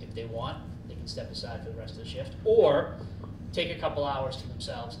shift. If they want, they can step aside for the rest of the shift, or take a couple hours to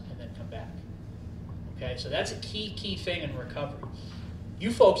themselves and then come back. Okay, so that's a key thing in recovery.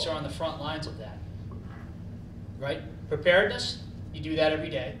 You folks are on the front lines of that, right? Preparedness, you do that every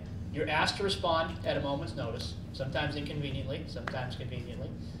day. You're asked to respond at a moment's notice, sometimes inconveniently, sometimes conveniently.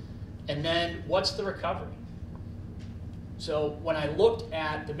 And then what's the recovery? So when I looked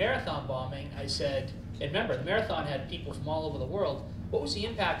at the marathon bombing, I said, and remember, the marathon had people from all over the world. What was the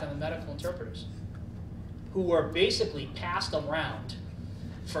impact on the medical interpreters who were basically passed around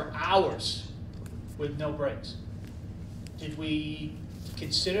for hours with no breaks? Did we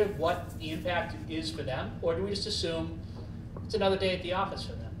consider what the impact is for them, or do we just assume it's another day at the office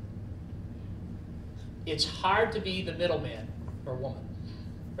for them? It's hard to be the middleman or woman,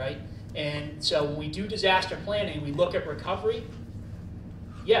 right? And so when we do disaster planning, we look at recovery.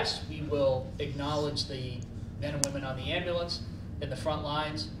 Yes, we will acknowledge the men and women on the ambulance, in the front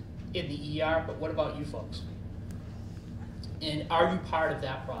lines, in the ER, but what about you folks? And are you part of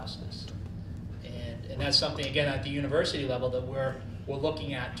that process? And that's something, again, at the university level that we're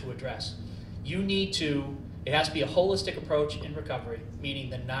looking at to address. You need to, it has to be a holistic approach in recovery, meaning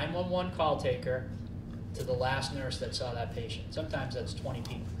the 911 call taker to the last nurse that saw that patient. Sometimes that's 20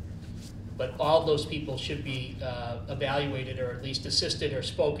 people. But all those people should be evaluated or at least assisted or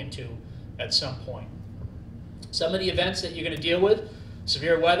spoken to at some point. Some of the events that you're going to deal with,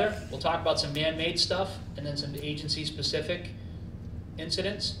 severe weather, we'll talk about some man-made stuff, and then some agency-specific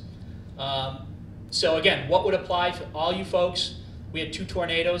incidents. So again, what would apply for all you folks? We had 2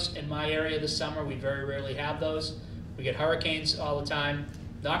 tornadoes in my area this summer. We very rarely have those. We get hurricanes all the time.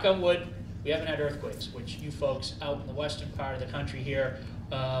 Knock on wood, we haven't had earthquakes, which you folks out in the western part of the country here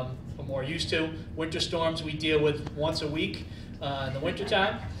are more used to. Winter storms we deal with once a week in the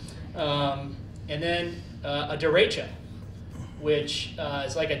wintertime. And then a derecha, which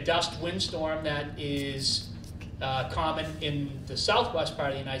is like a dust windstorm that is common in the southwest part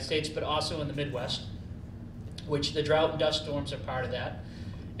of the United States, but also in the Midwest, which the drought and dust storms are part of that.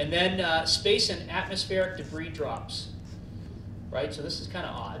 And then space and atmospheric debris drops, right? So this is kind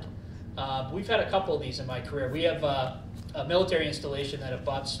of odd. We've had a couple of these in my career. We have a military installation that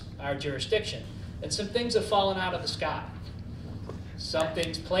abuts our jurisdiction, and some things have fallen out of the sky. Some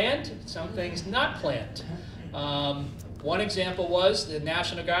things planned, some things not planned. One example was the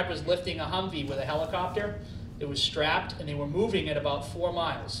National Guard was lifting a Humvee with a helicopter. It was strapped, and they were moving at about 4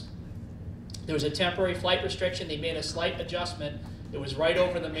 miles. There was a temporary flight restriction. They made a slight adjustment. It was right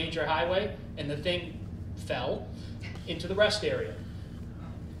over the major highway, and the thing fell into the rest area.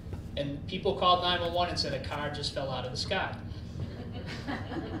 And people called 911 and said a car just fell out of the sky.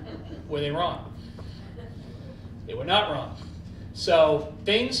 Were they wrong? They were not wrong. So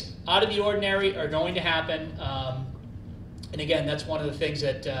things out of the ordinary are going to happen. And again, that's one of the things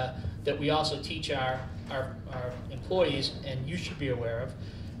that, that we also teach our employees, and you should be aware of.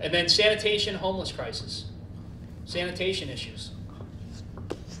 And then sanitation, homeless crisis. Sanitation issues.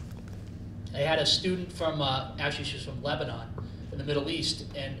 I had a student from, actually she's from Lebanon in the Middle East,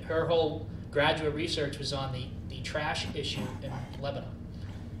 and her whole graduate research was on the trash issue in Lebanon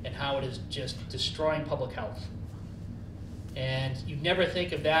and how it is just destroying public health. And you never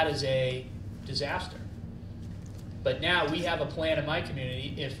think of that as a disaster. But now we have a plan in my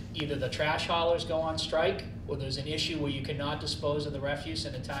community. If either the trash haulers go on strike or there's an issue where you cannot dispose of the refuse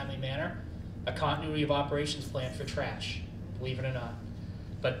in a timely manner, a continuity of operations plan for trash, believe it or not.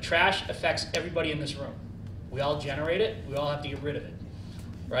 But trash affects everybody in this room. We all generate it, we all have to get rid of it,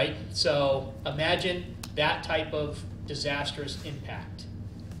 right? So imagine that type of disastrous impact.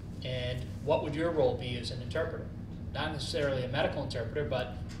 And what would your role be as an interpreter? Not necessarily a medical interpreter,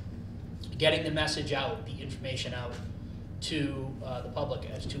 but getting the message out, the information out to the public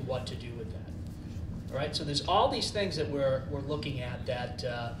as to what to do with that. All right, so there's all these things that we're looking at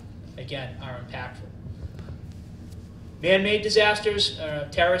that, again, are impactful. Man-made disasters,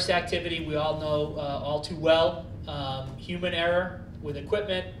 terrorist activity, we all know all too well. Human error with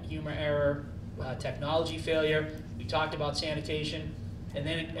equipment, human error, technology failure. We talked about sanitation. And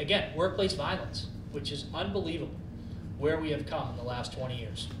then, again, workplace violence, which is unbelievable where we have come in the last 20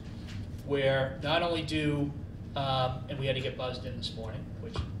 years. Where not only do, and we had to get buzzed in this morning,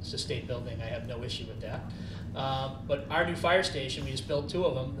 which is a state building, I have no issue with that. But our new fire station, we just built 2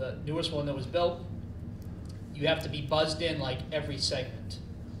 of them. The newest one that was built, you have to be buzzed in like every segment,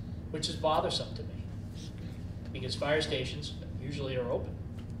 which is bothersome to me because fire stations usually are open.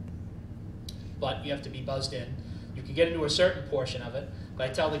 But you have to be buzzed in. You can get into a certain portion of it, but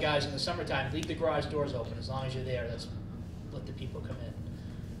I tell the guys in the summertime, leave the garage doors open as long as you're there. Let the people come in.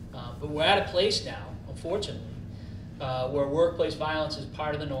 But we're at a place now, unfortunately, where workplace violence is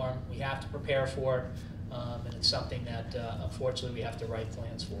part of the norm. We have to prepare for it, and it's something that, unfortunately, we have to write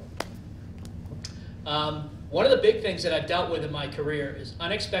plans for. One of the big things that I've dealt with in my career is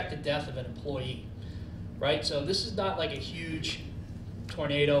unexpected death of an employee, right? So this is not like a huge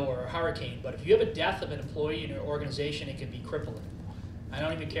tornado or a hurricane, but if you have a death of an employee in your organization, it can be crippling. I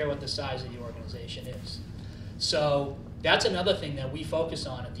don't even care what the size of the organization is. So that's another thing that we focus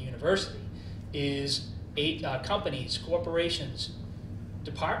on at the university is companies, corporations,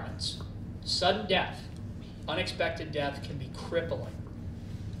 departments. Sudden death, unexpected death can be crippling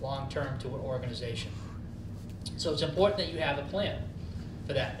long-term to an organization. So it's important that you have a plan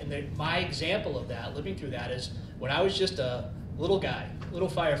for that. And my example of that, living through that, is when I was just a little guy, little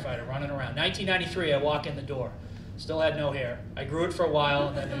firefighter running around. 1993, I walk in the door. Still had no hair. I grew it for a while,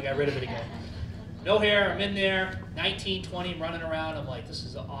 and then I got rid of it again. No hair, I'm in there, 19, 20, I'm running around. I'm like, this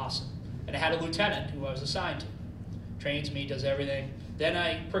is awesome. And I had a lieutenant who I was assigned to. Trains me, does everything. Then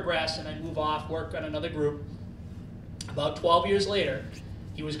I progress, and I move off, work on another group. About 12 years later,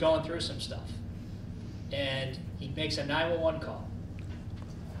 he was going through some stuff. And he makes a 911 call.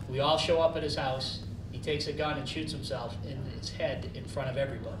 We all show up at his house. He takes a gun and shoots himself in his head in front of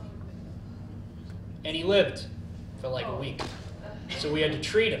everybody. And he lived for like a week. So we had to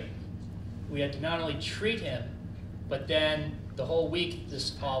treat him. We had to not only treat him, but then the whole week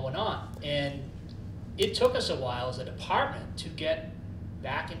this all went on. And it took us a while as a department to get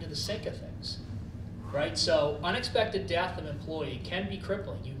back into the sync of things, right? So unexpected death of an employee can be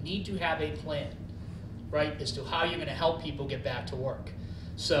crippling. You need to have a plan, right, as to how you're going to help people get back to work.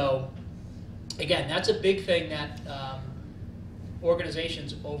 So again, that's a big thing that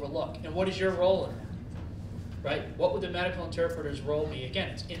organizations overlook. And what is your role in that? Right? What would the medical interpreter's role be? Again,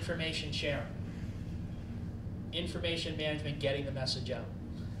 it's information sharing. Information management, getting the message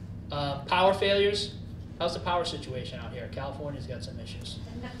out. Power failures. How's the power situation out here? California's got some issues.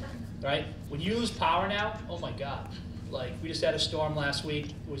 Right? When you lose power now, oh my God. Like, we just had a storm last week.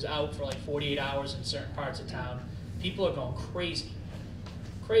 It was out for like 48 hours in certain parts of town. People are going crazy.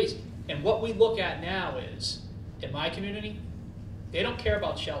 Crazy. And what we look at now is, in my community, they don't care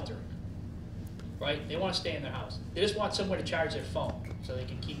about shelter. Right? They want to stay in their house. They just want somewhere to charge their phone so they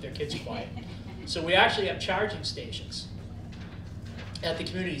can keep their kids quiet. So we actually have charging stations at the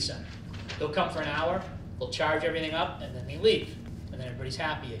community center. They'll come for an hour, they'll charge everything up, and then they leave. And then everybody's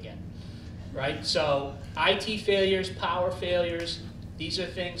happy again. Right? So IT failures, power failures, these are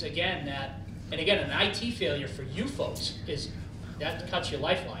things, again, that, and again, an IT failure for you folks is, that cuts your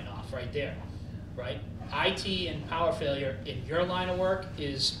lifeline off right there. Right? IT and power failure in your line of work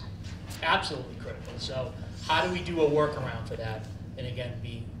is absolutely critical. So how do we do a workaround for that? And again,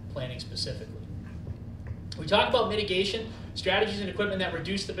 be planning specifically. We talk about mitigation, strategies and equipment that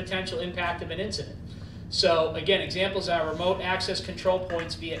reduce the potential impact of an incident. So again, examples are remote access control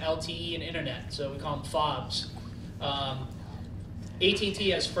points via LTE and internet. So we call them FOBs. AT&T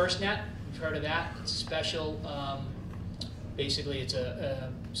has FirstNet. You've heard of that. It's special. Basically, it's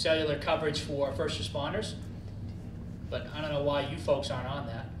a cellular coverage for first responders. But I don't know why you folks aren't on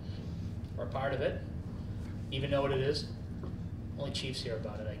that or part of it, even know what it is. Only chiefs hear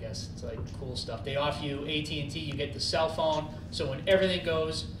about it, I guess. It's like cool stuff. They offer you AT&T, you get the cell phone, so when everything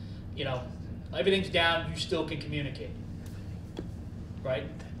goes, you know, everything's down, you still can communicate, right?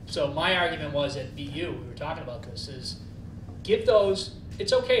 So my argument was at BU, we were talking about this, is give those,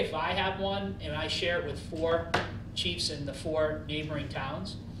 it's okay if I have one and I share it with 4 chiefs in the 4 neighboring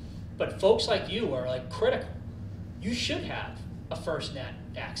towns, but folks like you are like critical. You should have a FirstNet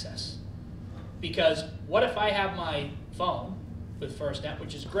access. Because what if I have my phone with FirstNet,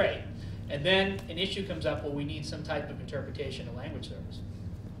 which is great, and then an issue comes up where we need some type of interpretation of language service?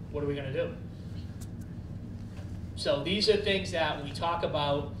 What are we going to do? So these are things that when we talk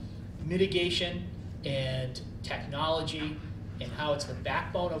about mitigation and technology and how it's the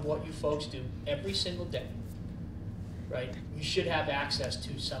backbone of what you folks do every single day, right? You should have access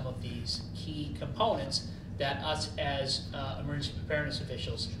to some of these key components that us as emergency preparedness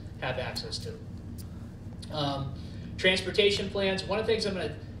officials have access to. Transportation plans. One of the things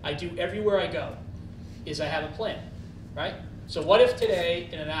I do everywhere I go is I have a plan, right? So what if today,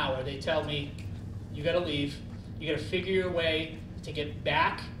 in an hour, they tell me, you got to leave, you got to figure your way to get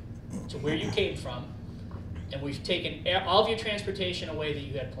back to where you came from, and we've taken all of your transportation away that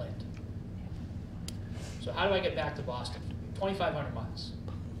you had planned. So how do I get back to Boston? 2,500 miles.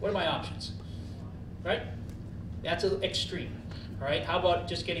 What are my options? Right? That's an extreme. All right? How about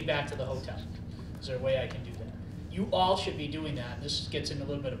just getting back to the hotel? Is there a way I can do that? You all should be doing that. This gets into a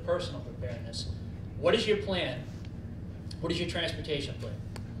little bit of personal preparedness. What is your plan? What is your transportation plan?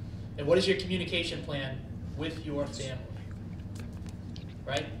 And what is your communication plan with your family?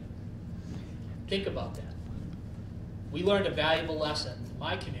 Right? Think about that. We learned a valuable lesson in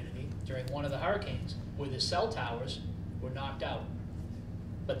my community during one of the hurricanes where the cell towers were knocked out,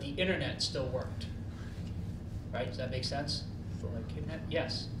 but the internet still worked. Right? Does that make sense? Like internet?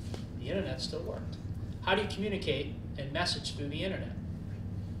 Yes. The internet still worked. How do you communicate and message through the internet?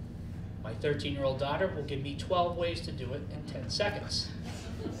 My 13-year-old daughter will give me 12 ways to do it in 10 seconds.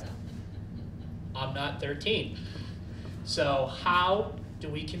 I'm not 13. So how do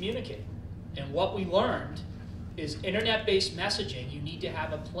we communicate? And what we learned is internet-based messaging, you need to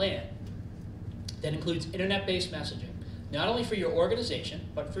have a plan that includes internet-based messaging, not only for your organization,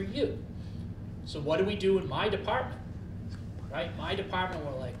 but for you. So what do we do in my department? Right? My department,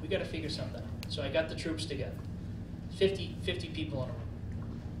 we're like, we got to figure something out. So I got the troops together, 50 people in a room.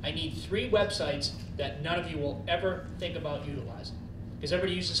 I need 3 websites that none of you will ever think about utilizing. Because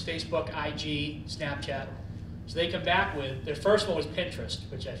everybody uses Facebook, IG, Snapchat. So they come back with, their first one was Pinterest,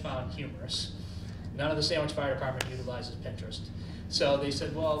 which I found humorous. None of the Sandwich Fire Department utilizes Pinterest. So they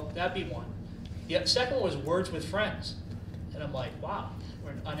said, well, that'd be one. The second one was Words with Friends. And I'm like, wow,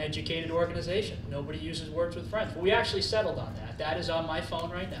 we're an uneducated organization. Nobody uses Words with Friends. But we actually settled on that. That is on my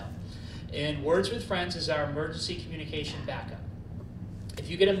phone right now. And Words with Friends is our emergency communication backup. If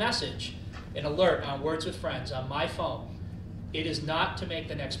you get a message, an alert on Words with Friends on my phone, it is not to make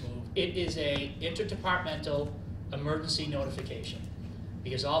the next move. It is a interdepartmental emergency notification.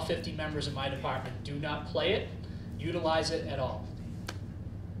 Because all 50 members of my department do not play it, utilize it at all.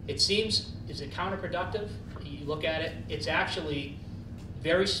 It seems, is it counterproductive? You look at it, it's actually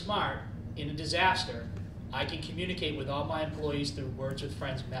very smart. In a disaster, I can communicate with all my employees through Words with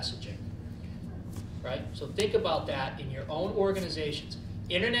Friends messaging. Right? So think about that in your own organizations.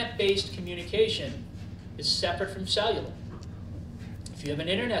 Internet-based communication is separate from cellular. If you have an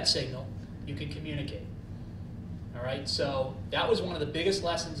internet signal, you can communicate. All right, so that was one of the biggest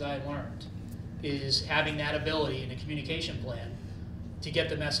lessons I learned, is having that ability in a communication plan to get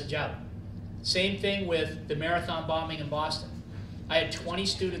the message out. Same thing with the marathon bombing in Boston. I had 20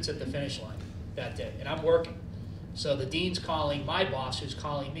 students at the finish line that day, and I'm working. So the dean's calling my boss, who's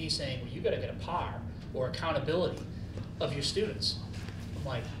calling me, saying, well, you got to get a PAR, or accountability, of your students. I'm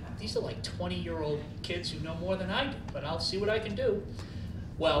like, these are like 20-year-old kids who know more than I do, but I'll see what I can do.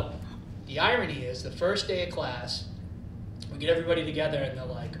 Well, the irony is, the first day of class, we get everybody together and they're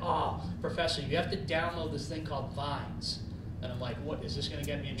like, oh, professor, you have to download this thing called Vines. And I'm like, what, is this going to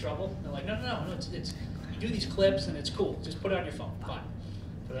get me in trouble? And they're like, no, it's you do these clips and it's cool. Just put it on your phone. Fine.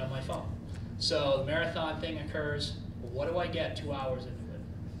 Put it on my phone. So the marathon thing occurs. Well, what do I get 2 hours into it?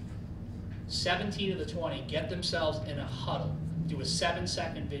 17 of the 20 get themselves in a huddle, do a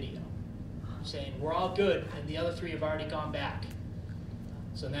 7-second video saying, we're all good, and the other 3 have already gone back.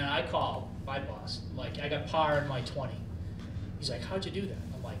 So then I call my boss. I'm like, I got PAR in my 20. He's like, how'd you do that?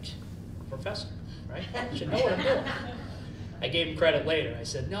 I'm like, professor, right? You should know what I'm doing. I gave him credit later. I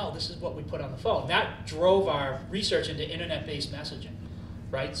said, no, this is what we put on the phone. That drove our research into internet-based messaging,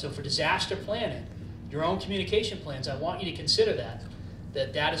 right? So for disaster planning, your own communication plans, I want you to consider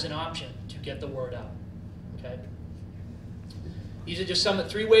that is an option to get the word out, okay? These are just some of the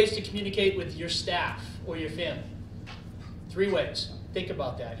 3 ways to communicate with your staff or your family. 3 ways. Think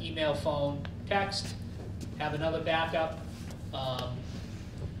about that. Email, phone, text, have another backup,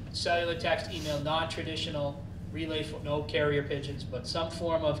 cellular text, email, non-traditional, relay, no carrier pigeons, but some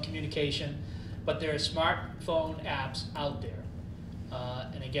form of communication. But there are smartphone apps out there.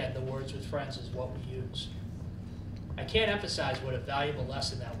 And again, the Words with Friends is what we use. I can't emphasize what a valuable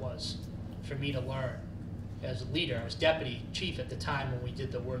lesson that was for me to learn as a leader. I was deputy chief at the time when we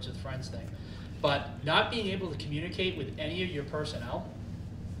did the Words with Friends thing. But not being able to communicate with any of your personnel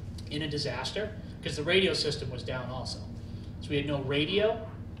in a disaster, because the radio system was down also. So we had no radio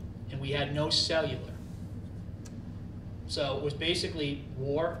and we had no cellular. So it was basically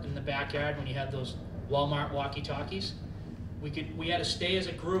war in the backyard when you had those Walmart walkie-talkies. We had to stay as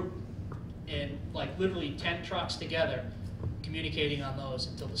a group in like literally 10 trucks together communicating on those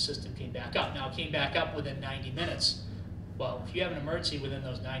until the system came back up. Now it came back up within 90 minutes. Well, if you have an emergency within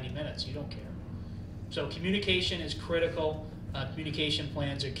those 90 minutes, you don't care. So communication is critical. Communication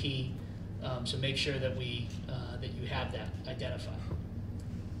plans are key. So make sure that that you have that identified.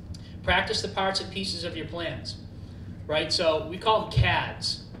 Practice the parts and pieces of your plans, right? So we call them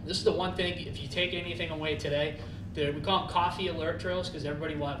CADs. This is the one thing, if you take anything away today, we call them coffee alert drills because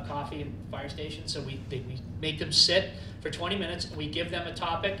everybody will have coffee in fire stations. So we make them sit for 20 minutes and we give them a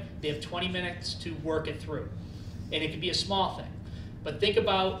topic. They have 20 minutes to work it through. And it could be a small thing. But think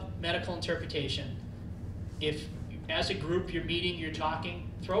about medical interpretation. If as a group, you're meeting, you're talking,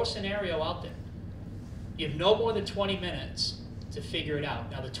 throw a scenario out there. You have no more than 20 minutes to figure it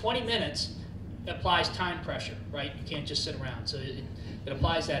out. Now the 20 minutes applies time pressure, right? You can't just sit around. So it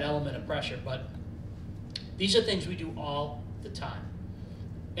applies that element of pressure. But these are things we do all the time.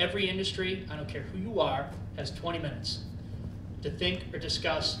 Every industry, I don't care who you are, has 20 minutes to think or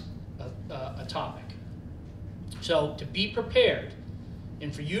discuss a topic. So to be prepared,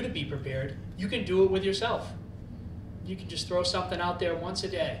 and for you to be prepared, you can do it with yourself. You can just throw something out there once a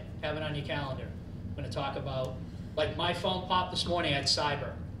day, have it on your calendar. I'm going to talk about, like my phone popped this morning, I had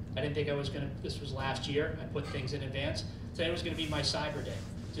cyber. I didn't think I was going to, this was last year, I put things in advance. Today was going to be my cyber day,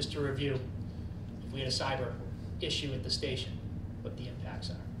 just to review if we had a cyber issue at the station, what the impacts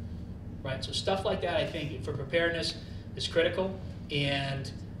are. Right, so stuff like that I think for preparedness is critical,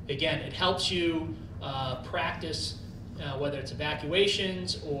 and again, it helps you practice whether it's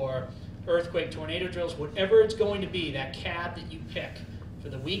evacuations or earthquake, tornado drills, whatever it's going to be, that CAD that you pick for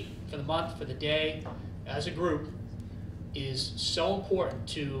the week, for the month, for the day, as a group, is so important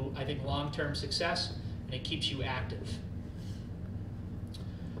to, I think, long-term success, and it keeps you active.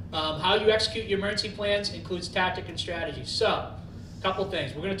 How you execute your emergency plans includes tactic and strategy. So, a couple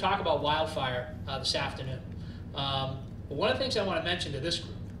things. We're going to talk about wildfire this afternoon. But one of the things I want to mention to this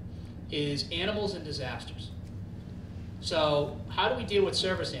group is animals and disasters. So, how do we deal with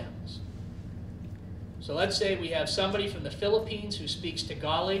service animals? So let's say we have somebody from the Philippines who speaks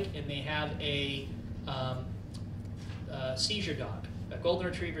Tagalog, and they have a seizure dog, a golden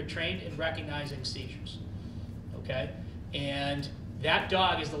retriever trained in recognizing seizures, okay? And that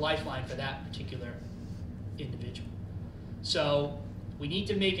dog is the lifeline for that particular individual. So we need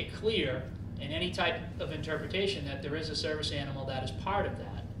to make it clear in any type of interpretation that there is a service animal that is part of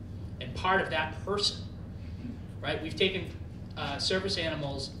that, and part of that person, right? We've taken service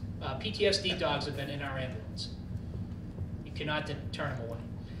animals, PTSD dogs have been in our ambulance. You cannot turn them away.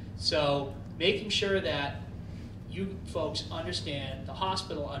 So making sure that you folks understand, the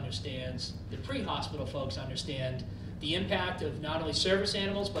hospital understands, the pre-hospital folks understand the impact of not only service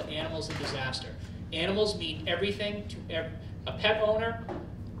animals, but animals in disaster. Animals mean everything to a pet owner.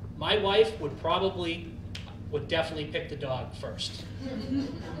 My wife would definitely pick the dog first.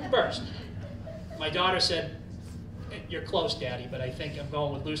 First. My daughter said, "You're close, Daddy, but I think I'm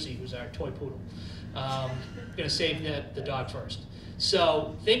going with Lucy, who's our toy poodle. I'm going to save the dog first."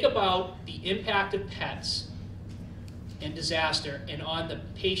 So think about the impact of pets in disaster and on the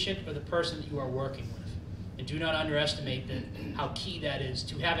patient or the person that you are working with. And do not underestimate how key that is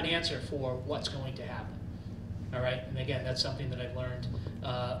to have an answer for what's going to happen. All right, and again, that's something that I've learned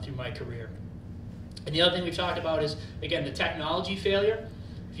through my career. And the other thing we've talked about is, again, the technology failure.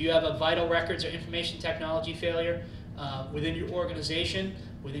 If you have a vital records or information technology failure within your organization,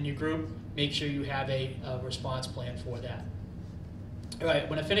 within your group, make sure you have a response plan for that. All right, I'm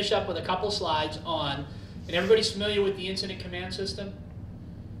going to finish up with a couple slides on, and everybody's familiar with the incident command system,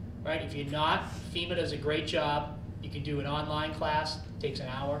 right? If you're not, FEMA does a great job. You can do an online class, it takes an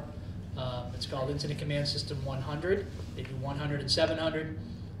hour. It's called Incident Command System 100. They do 100 and 700.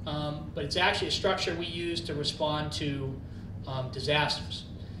 But it's actually a structure we use to respond to disasters.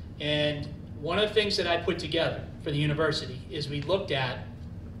 And one of the things that I put together for the university is we looked at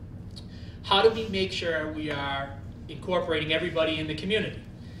how do we make sure we are incorporating everybody in the community.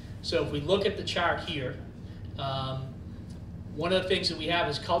 So if we look at the chart here, one of the things that we have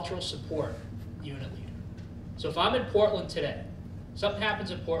is cultural support unit leader. So if I'm in Portland today, something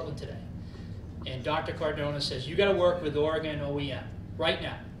happens in Portland today, and Dr. Cardona says, you got to work with Oregon OEM right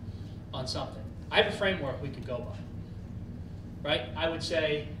now on something. I have a framework we could go by, right? I would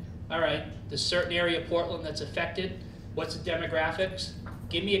say, all right, there's a certain area of Portland that's affected. What's the demographics?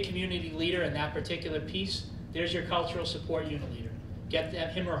 Give me a community leader in that particular piece. There's your cultural support unit leader. Get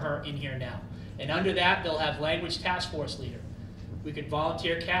him or her in here now. And under that, they'll have language task force leader. We could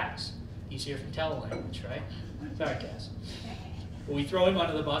volunteer Cass. He's here from telelanguage, right? Sorry, Cass. Well, we throw him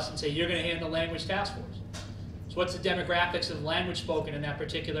under the bus and say, you're going to handle language task force. So what's the demographics of language spoken in that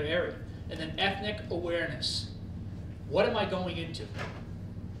particular area? And then ethnic awareness. What am I going into?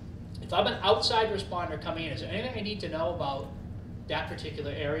 If I'm an outside responder coming in, is there anything I need to know about that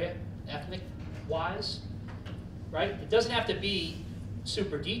particular area, ethnic-wise? Right? It doesn't have to be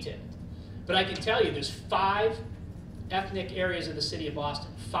super detailed. But I can tell you there's 5 ethnic areas of the city of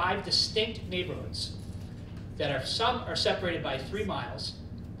Boston, 5 distinct neighborhoods that are, some are separated by 3 miles,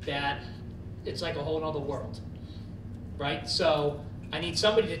 that it's like a whole other world, right? So I need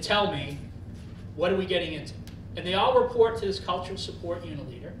somebody to tell me, what are we getting into? And they all report to this cultural support unit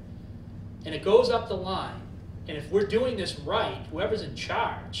leader, and it goes up the line, and if we're doing this right, whoever's in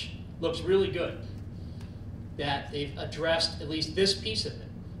charge looks really good, that they've addressed at least this piece of it.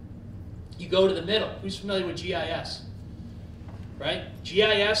 You go to the middle. Who's familiar with GIS? Right?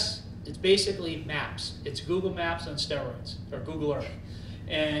 GIS, it's basically maps. It's Google Maps on steroids, or Google Earth.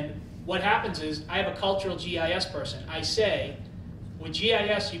 And what happens is, I have a cultural GIS person. I say, with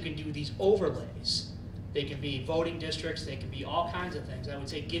GIS, you can do these overlays. They can be voting districts. They can be all kinds of things. I would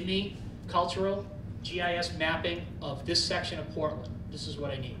say, give me cultural GIS mapping of this section of Portland. This is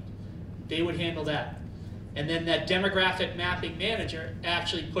what I need. They would handle that. And then that demographic mapping manager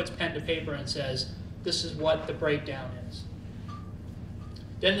actually puts pen to paper and says, this is what the breakdown is.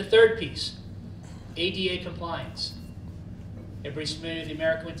 Then the third piece, ADA compliance. Everybody's familiar with the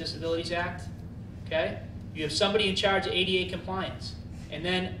American with Disabilities Act? Okay? You have somebody in charge of ADA compliance, and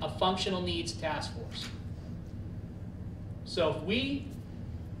then a functional needs task force. So if we,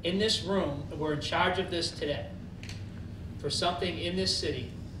 in this room, were in charge of this today, for something in this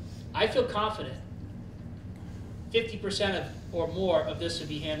city, I feel confident 50% or more of this would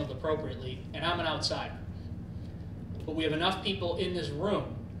be handled appropriately, and I'm an outsider. But we have enough people in this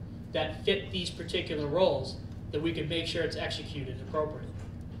room that fit these particular roles that we can make sure it's executed appropriately.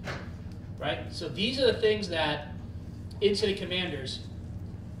 Right? So these are the things that incident commanders,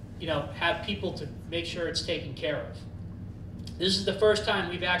 have people to make sure it's taken care of. This is the first time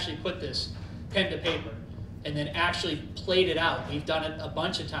we've actually put this pen to paper and then actually played it out. We've done it a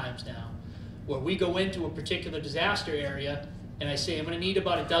bunch of times now, where we go into a particular disaster area and I say, I'm going to need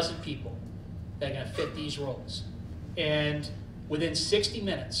about a dozen people that are going to fit these roles. And within 60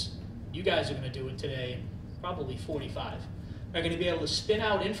 minutes, you guys are going to do it today, probably 45, are going to be able to spin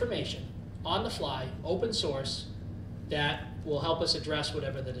out information on the fly, open source, that will help us address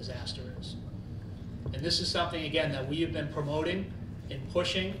whatever the disaster is. And this is something, again, that we have been promoting and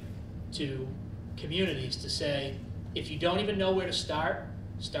pushing to communities to say, if you don't even know where to start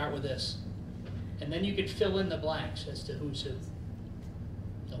with this. And then you can fill in the blanks as to who's who.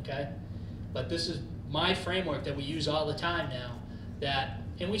 Okay? But this is my framework that we use all the time now,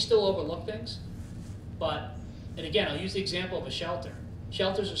 and we still overlook things, and again, I'll use the example of a shelter.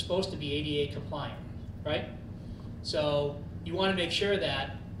 Shelters are supposed to be ADA compliant, right? So you want to make sure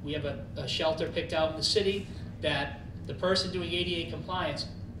that we have a shelter picked out in the city, that the person doing ADA compliance,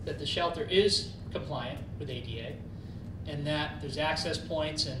 that the shelter is compliant with ADA, and that there's access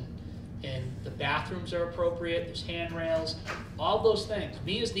points and the bathrooms are appropriate, there's handrails, all those things.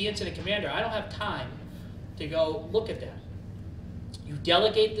 Me as the incident commander, I don't have time to go look at that. You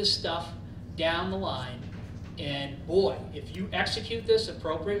delegate this stuff down the line, and boy, if you execute this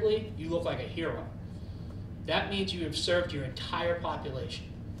appropriately, you look like a hero. That means you have served your entire population.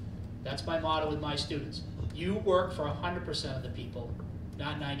 That's my motto with my students. You work for 100% of the people,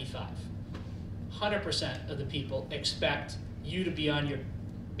 not 95. 100% of the people expect you to be on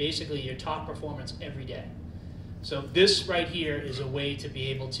basically your top performance every day. So this right here is a way to be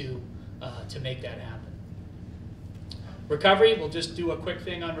able to make that happen. Recovery, we'll just do a quick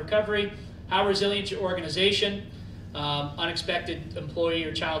thing on recovery. How resilient your organization. Unexpected employee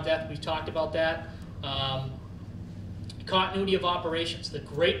or child death, we've talked about that. Continuity of operations. The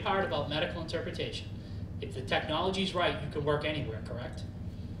great part about medical interpretation, if the technology's right, you can work anywhere, correct?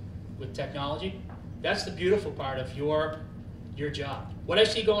 With technology. That's the beautiful part of your job. What I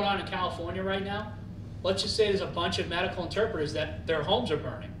see going on in California right now, let's just say there's a bunch of medical interpreters that their homes are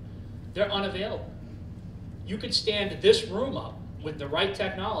burning. They're unavailable. You could stand this room up with the right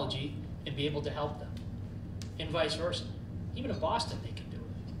technology and be able to help them, and vice versa. Even in Boston, they can do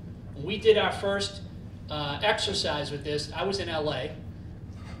it. When we did our first exercise with this, I was in LA,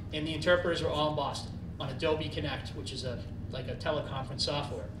 and the interpreters were all in Boston on Adobe Connect, which is like a teleconference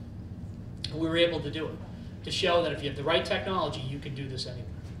software. And we were able to do it, to show that if you have the right technology, you can do this anywhere.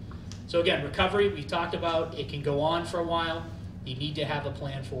 So again, recovery, we talked about, it can go on for a while. You need to have a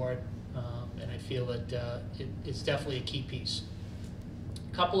plan for it, and I feel that it's definitely a key piece.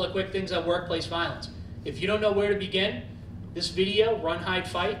 A couple of quick things on workplace violence. If you don't know where to begin, this video, Run, Hide,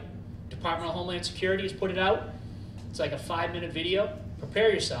 Fight, Department of Homeland Security has put it out. It's like a 5-minute video.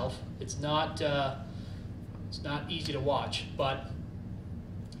 Prepare yourself. It's not easy to watch, but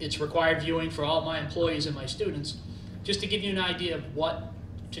it's required viewing for all my employees and my students, just to give you an idea of what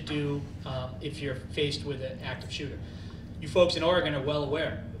to do if you're faced with an active shooter. You folks in Oregon are well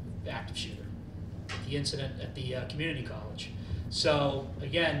aware of the active shooter, the incident at the community college. So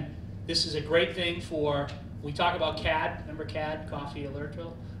again, this is a great thing for, we talk about CAD, remember CAD, Coffee Alert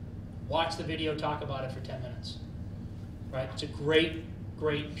Drill? Watch the video, talk about it for 10 minutes, right? It's a great,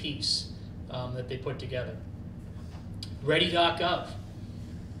 great piece that they put together. Ready.gov.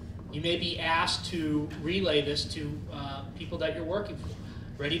 You may be asked to relay this to people that you're working for.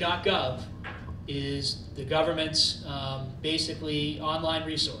 Ready.gov is the government's basically online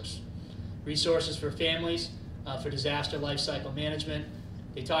resources for families, for disaster life cycle management.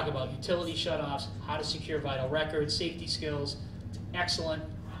 They talk about utility shutoffs, how to secure vital records, safety skills. It's an excellent,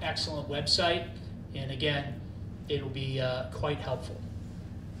 excellent website. And again, it will be quite helpful.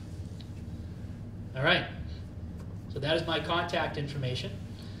 All right, so that is my contact information.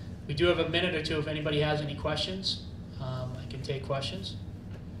 We do have a minute or two if anybody has any questions. I can take questions.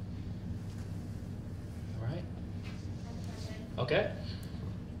 All right. Okay.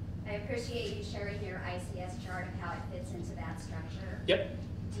 I appreciate you sharing your ICS chart of how it fits into that structure. Yep.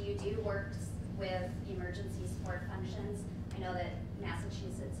 Do you do work with emergency support functions? I know that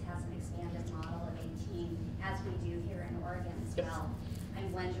Massachusetts has an expanded model of 18, as we do here in Oregon as well.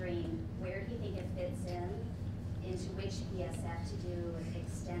 I'm wondering, where do you think it fits into which ESF to do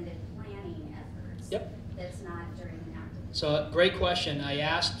extended planning efforts? Yep. That's not during an active. So great question. I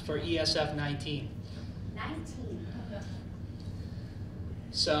asked for ESF 19. 19.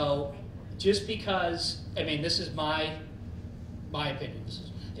 So just because, I mean, this is my opinion. This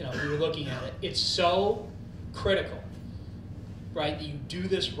is, we were looking at it. It's so critical, right, that you do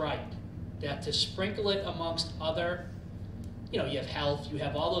this right, that to sprinkle it amongst other, you have health, you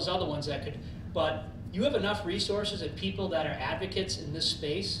have all those other ones that could, but you have enough resources and people that are advocates in this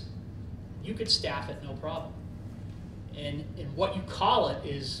space, you could staff it no problem. And what you call it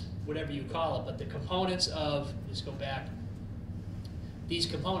is whatever you call it, but the components of, just go back, these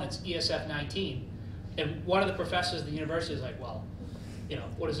components, ESF 19, and one of the professors at the university is like, well,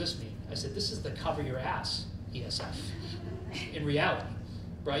 what does this mean? I said, this is the cover your ass ESF in reality,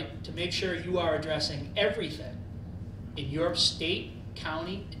 right? To make sure you are addressing everything in your state,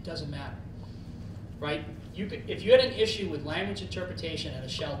 county, it doesn't matter, right? If you had an issue with language interpretation at a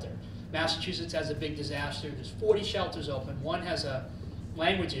shelter, Massachusetts has a big disaster, there's 40 shelters open, one has a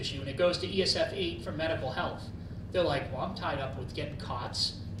language issue, and it goes to ESF 8 for medical health. They're like, well, I'm tied up with getting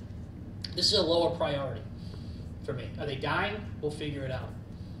cots. This is a lower priority for me. Are they dying? We'll figure it out.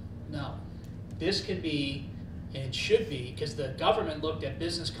 No. This can be, and it should be, because the government looked at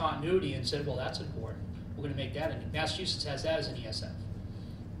business continuity and said, well, that's important. We're going to make that in. Massachusetts has that as an ESF,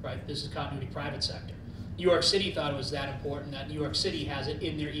 right? Business continuity, private sector. New York City thought it was that important that New York City has it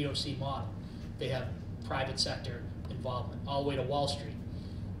in their EOC model. They have private sector involvement all the way to Wall Street.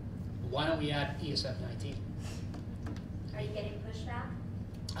 Why don't we add ESF 19? Are you getting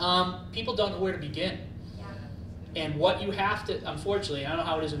pushback? People don't know where to begin. Yeah. And what you have to, unfortunately, I don't know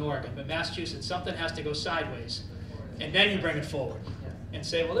how it is in Oregon, but Massachusetts, something has to go sideways. And then you bring it forward and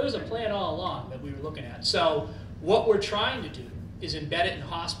say, well, there was a plan all along that we were looking at. So what we're trying to do is embed it in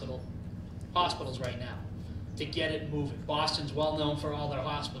hospitals right now to get it moving. Boston's well known for all their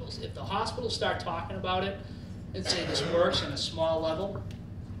hospitals. If the hospitals start talking about it and say this works in a small level,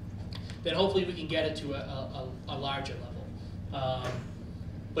 then hopefully we can get it to a larger level.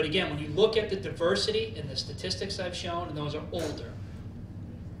 But again, when you look at the diversity and the statistics I've shown, and those are older,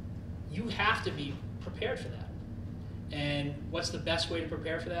 you have to be prepared for that. And what's the best way to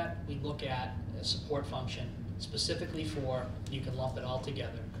prepare for that? We look at a support function specifically for, you can lump it all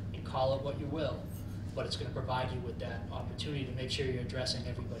together and call it what you will, but it's going to provide you with that opportunity to make sure you're addressing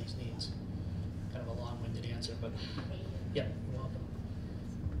everybody's needs. Kind of a long-winded answer, but yeah, you're welcome.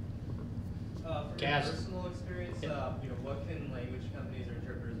 From your personal experience, what can language companies or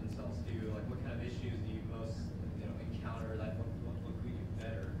interpreters themselves do? Like, what kind of issues do you most, encounter? Like, what could we do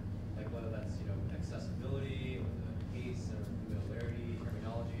better? Like, whether that's, accessibility or the pace or familiarity,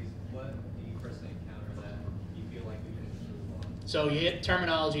 terminologies. What do you personally encounter that you feel like we can improve on? So you hit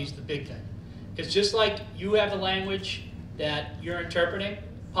terminology is the big thing, because just like you have a language that you're interpreting,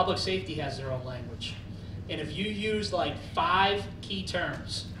 public safety has their own language, and if you use like 5 key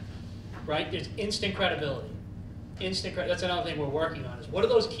terms. Right? There's instant credibility. That's another thing we're working on, is what are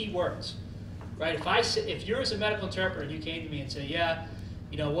those key words? Right? If you're as a medical interpreter and you came to me and said, yeah,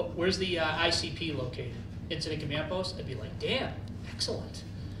 where's the ICP located? Incident Command Post? I'd be like, damn, excellent.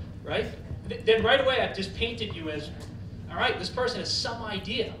 Right? Then right away I've just painted you as, all right, this person has some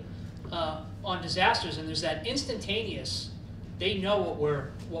idea on disasters, and there's that instantaneous, they know what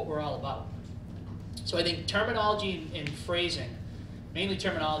we're all about. So I think terminology and phrasing, mainly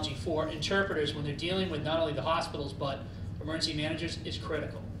terminology for interpreters when they're dealing with not only the hospitals but emergency managers, is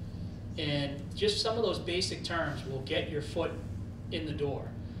critical. And just some of those basic terms will get your foot in the door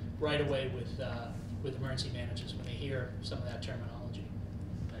right away with emergency managers when they hear some of that terminology.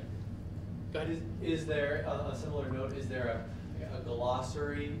 Go ahead. Is there, a similar note, is there a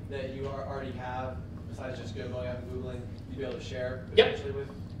glossary that you already have, besides just going out and Googling, you'd be able to share potentially with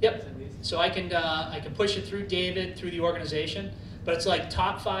attendees? So I can push it through David, through the organization. But it's like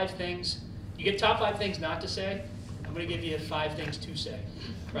top 5 things you get top 5 things not to say. I'm going to give you 5 things to say,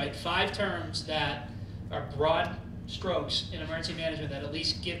 right? 5 terms that are broad strokes in emergency management that at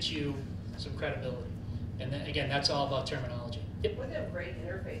least get you some credibility. And then, again, that's all about terminology. Yep. Wouldn't a great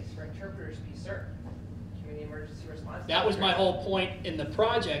interface for interpreters be CERT, Community Emergency Response? That was my whole point in the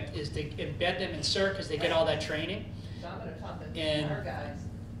project, is to embed them in CERT because they get all that training. So I'm going to talk to our guys,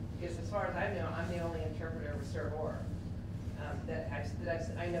 because as far as I know, I'm the only interpreter with CERT or that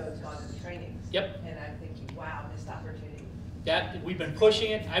I know has gone to the trainings. Yep. And I'm thinking, wow, missed opportunity. That we've been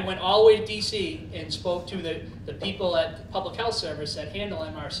pushing it. I went all the way to DC and spoke to the people at the Public Health Service that handle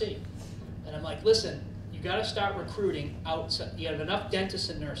MRC. And I'm like, listen, you got to start recruiting outside. You have enough dentists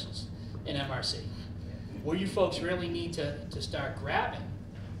and nurses in MRC. Where you folks really need to start grabbing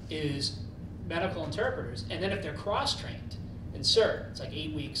is medical interpreters. And then if they're cross-trained in CERT, it's like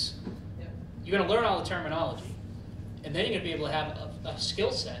 8 weeks, you're going to learn all the terminology. And then you're going to be able to have a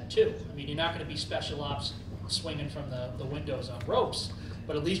skill set too. I mean, you're not going to be special ops swinging from the windows on ropes,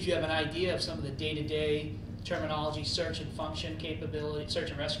 but at least you have an idea of some of the day-to-day terminology, search and function capability, search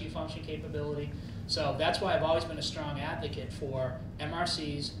and rescue function capability. So that's why I've always been a strong advocate for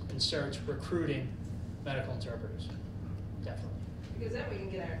MRCs and search recruiting medical interpreters. Definitely. Because then we can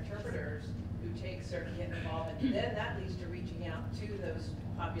get our interpreters who take CERT and get involved, and then that leads to reaching out to those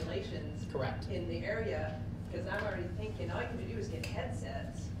populations. Correct. In the area. Because I'm already thinking, all you can do is get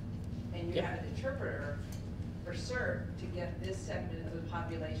headsets, and you have an interpreter for CERT to get this segment of the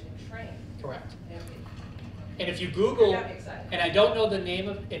population trained. Correct. And if you Google, and I don't know the name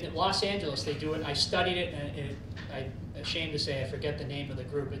of, in Los Angeles they do it, I studied it, and I'm ashamed to say I forget the name of the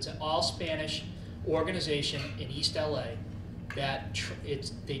group. It's an all-Spanish organization in East LA that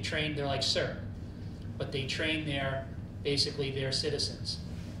they train, they're like CERT, but they train basically their citizens,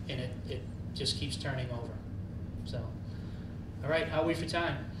 and it just keeps turning over. So, all right, how are we for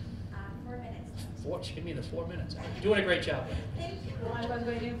time? 4 minutes. 4, give me the 4 minutes. You're doing a great job. Thank you. Well, I was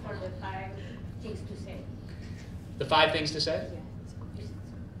waiting for the 5 things to say. The 5 things to say? Yeah.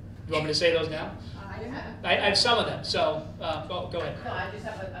 You want me to say those now? I have some of them, so go ahead. No, I just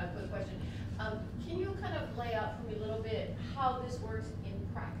have a quick question. Can you kind of lay out for me a little bit how this works in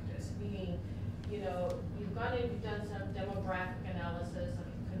practice? Meaning, you've gone in, you've done some demographic analysis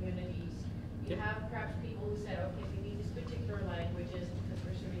of communities. You have perhaps people who said, okay, we need these particular languages because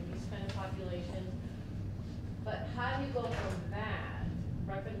we're serving these kind of populations. But how do you go from that,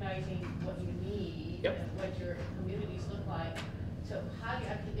 recognizing what you need and what your communities look like, so how do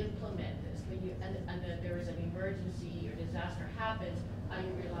you actually implement this? When and then there is an emergency or disaster happens, are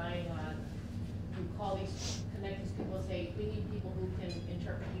you relying on, you call these, connect these people and say, we need people who can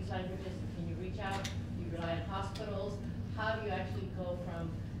interpret these languages, can you reach out? Do you rely on hospitals? How do you actually go from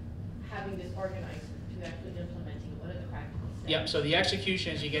having this organized to actually implementing? What are the practical steps? Yep, so the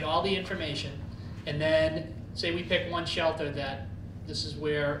execution is you get all the information, and then say we pick one shelter that this is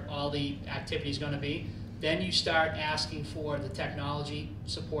where all the activity is going to be. Then you start asking for the technology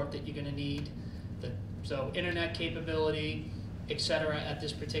support that you're going to need, so internet capability, etc. at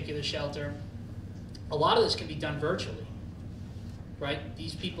this particular shelter. A lot of this can be done virtually, right?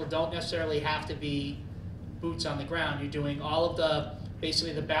 These people don't necessarily have to be boots on the ground. You're doing all of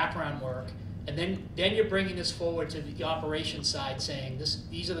basically the background work, and then you're bringing this forward to the operations side, saying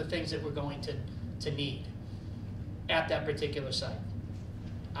these are the things that we're going to need at that particular site,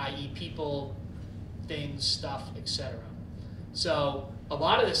 i.e. people, things, stuff, etc. So a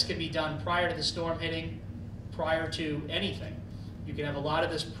lot of this can be done prior to the storm hitting, prior to anything. You can have a lot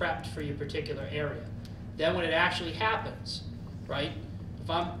of this prepped for your particular area. Then when it actually happens, right,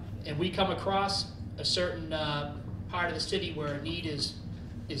 and we come across a certain part of the city where a need is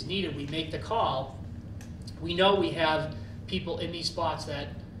needed, we make the call. We know we have people in these spots that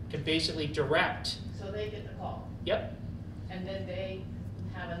can basically direct. So they get the call. Yep. And then they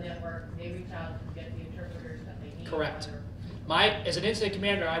have a network, they reach out to get the interpreters that they need. Correct. As an incident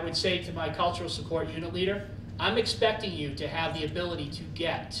commander, I would say to my cultural support unit leader, I'm expecting you to have the ability to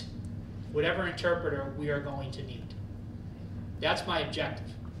get whatever interpreter we are going to need. That's my objective.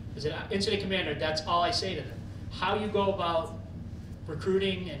 As an incident commander, that's all I say to them. How you go about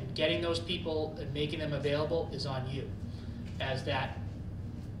recruiting and getting those people and making them available is on you as that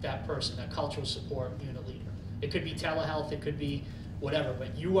person, that cultural support unit leader. It could be telehealth, it could be whatever,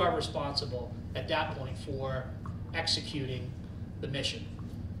 but you are responsible at that point for executing the mission,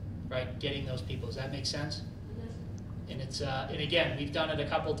 right? Getting those people. Does that make sense? And and again, we've done it a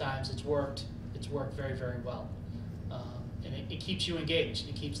couple times. It's worked very, very well. And it keeps you engaged.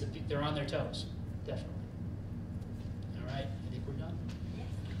 It keeps they're on their toes, definitely. All right, I think we're done.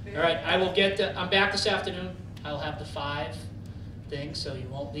 All right, I will I'm back this afternoon. I'll have the things, so you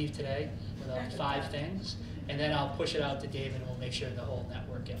won't leave today without 5 things. And then I'll push it out to David, and we'll make sure the whole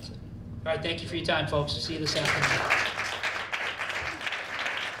network gets it. All right, thank you for your time, folks. See you this afternoon.